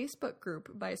Cast Facebook group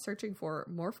by searching for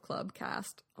Morph Club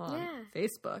Cast on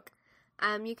Facebook.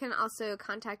 You can also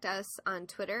contact us on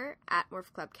Twitter at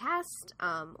Morph Club Cast,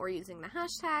 or using the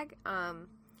hashtag.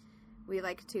 We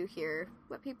like to hear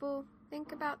what people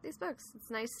think about these books.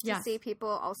 It's nice to see people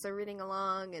also reading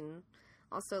along and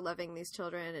also loving these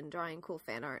children and drawing cool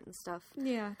fan art and stuff.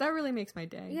 Yeah, that really makes my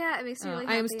day. Yeah, it makes me really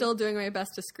happy. I am still doing my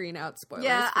best to screen out spoilers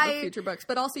for the future books,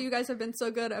 but also you guys have been so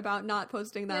good about not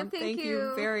posting them. Yeah, thank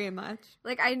you very much.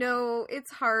 Like, I know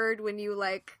it's hard when you,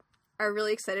 like, are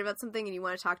really excited about something and you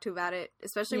want to talk to about it,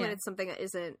 especially when it's something that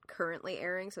isn't currently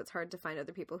airing, so it's hard to find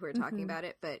other people who are talking about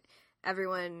it, but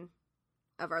everyone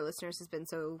of our listeners has been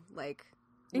so, like,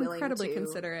 incredibly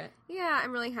considerate. Yeah,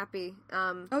 I'm really happy.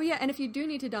 Oh yeah, and if you do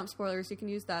need to dump spoilers, you can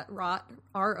use that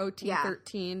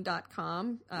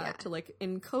ROT13.com to like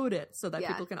encode it so that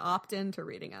people can opt into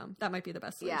reading them. That might be the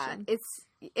best solution. Yeah,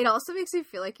 it also makes you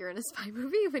feel like you're in a spy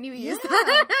movie when you use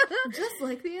that. Just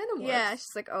like the Animorphs. Yeah,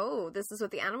 she's like, oh, this is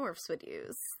what the Animorphs would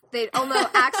use. Although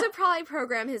Axe would probably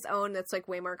program his own that's like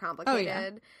way more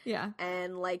complicated. Oh yeah.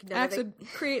 And like Axe would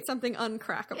create something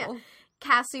uncrackable. Yeah.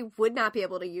 Cassie would not be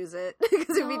able to use it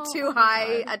because it would be too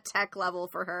high a tech level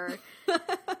for her.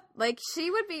 Like, she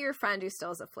would be your friend who still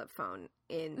has a flip phone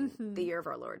in the year of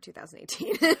our Lord,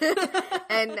 2018.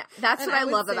 And that's what I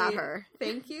love about her.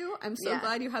 Thank you. I'm so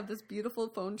glad you have this beautiful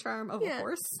phone charm of a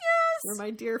horse. Yes! You're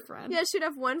my dear friend. Yeah, she'd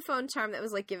have one phone charm that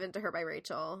was, like, given to her by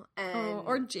Rachel. And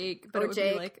or Jake, but it would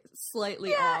be, like,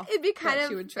 slightly off. It'd be kind of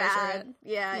she would treasure bad. It.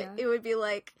 Yeah, it would be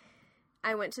like,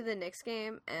 I went to the Knicks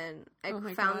game, and I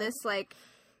found this, like,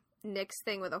 Knicks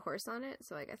thing with a horse on it,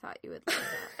 so, like, I thought you would like that.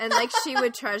 And, like, she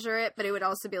would treasure it, but it would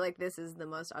also be like, this is the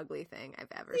most ugly thing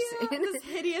I've ever seen. This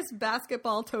hideous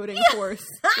basketball-toting horse,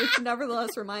 which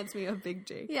nevertheless reminds me of Big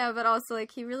Jake. Yeah, but also, like,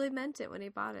 he really meant it when he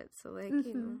bought it, so, like,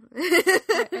 you know.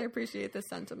 I appreciate this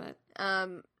sentiment.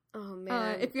 Oh,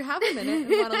 man. If you have a minute and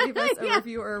want to leave us a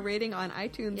review or a rating on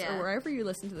iTunes or wherever you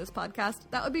listen to this podcast,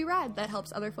 that would be rad. That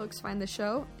helps other folks find the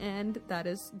show, and that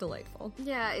is delightful.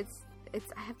 Yeah, it's.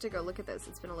 I have to go look at those.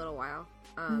 It's been a little while.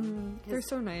 They're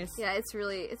so nice. Yeah, it's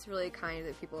really kind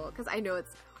that people, because I know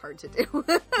it's hard to do.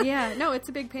 Yeah, no, it's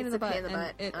a big pain in the butt.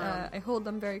 I hold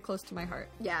them very close to my heart.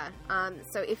 Yeah.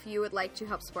 So if you would like to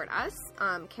help support us,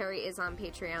 Carrie is on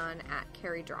Patreon at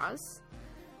Carrie Draws.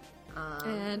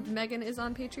 And Megan is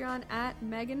on Patreon at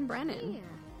Megan Brennan.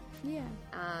 Yeah.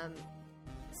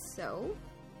 So,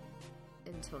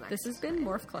 until next time. This has been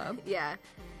Morph Club. Yeah.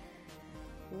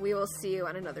 We will see you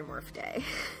on another Morph day.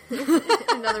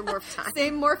 Another Morph time.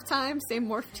 Same Morph time, same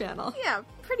Morph channel. Yeah,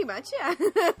 pretty much, yeah.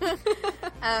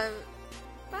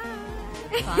 Bye.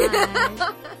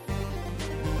 Bye.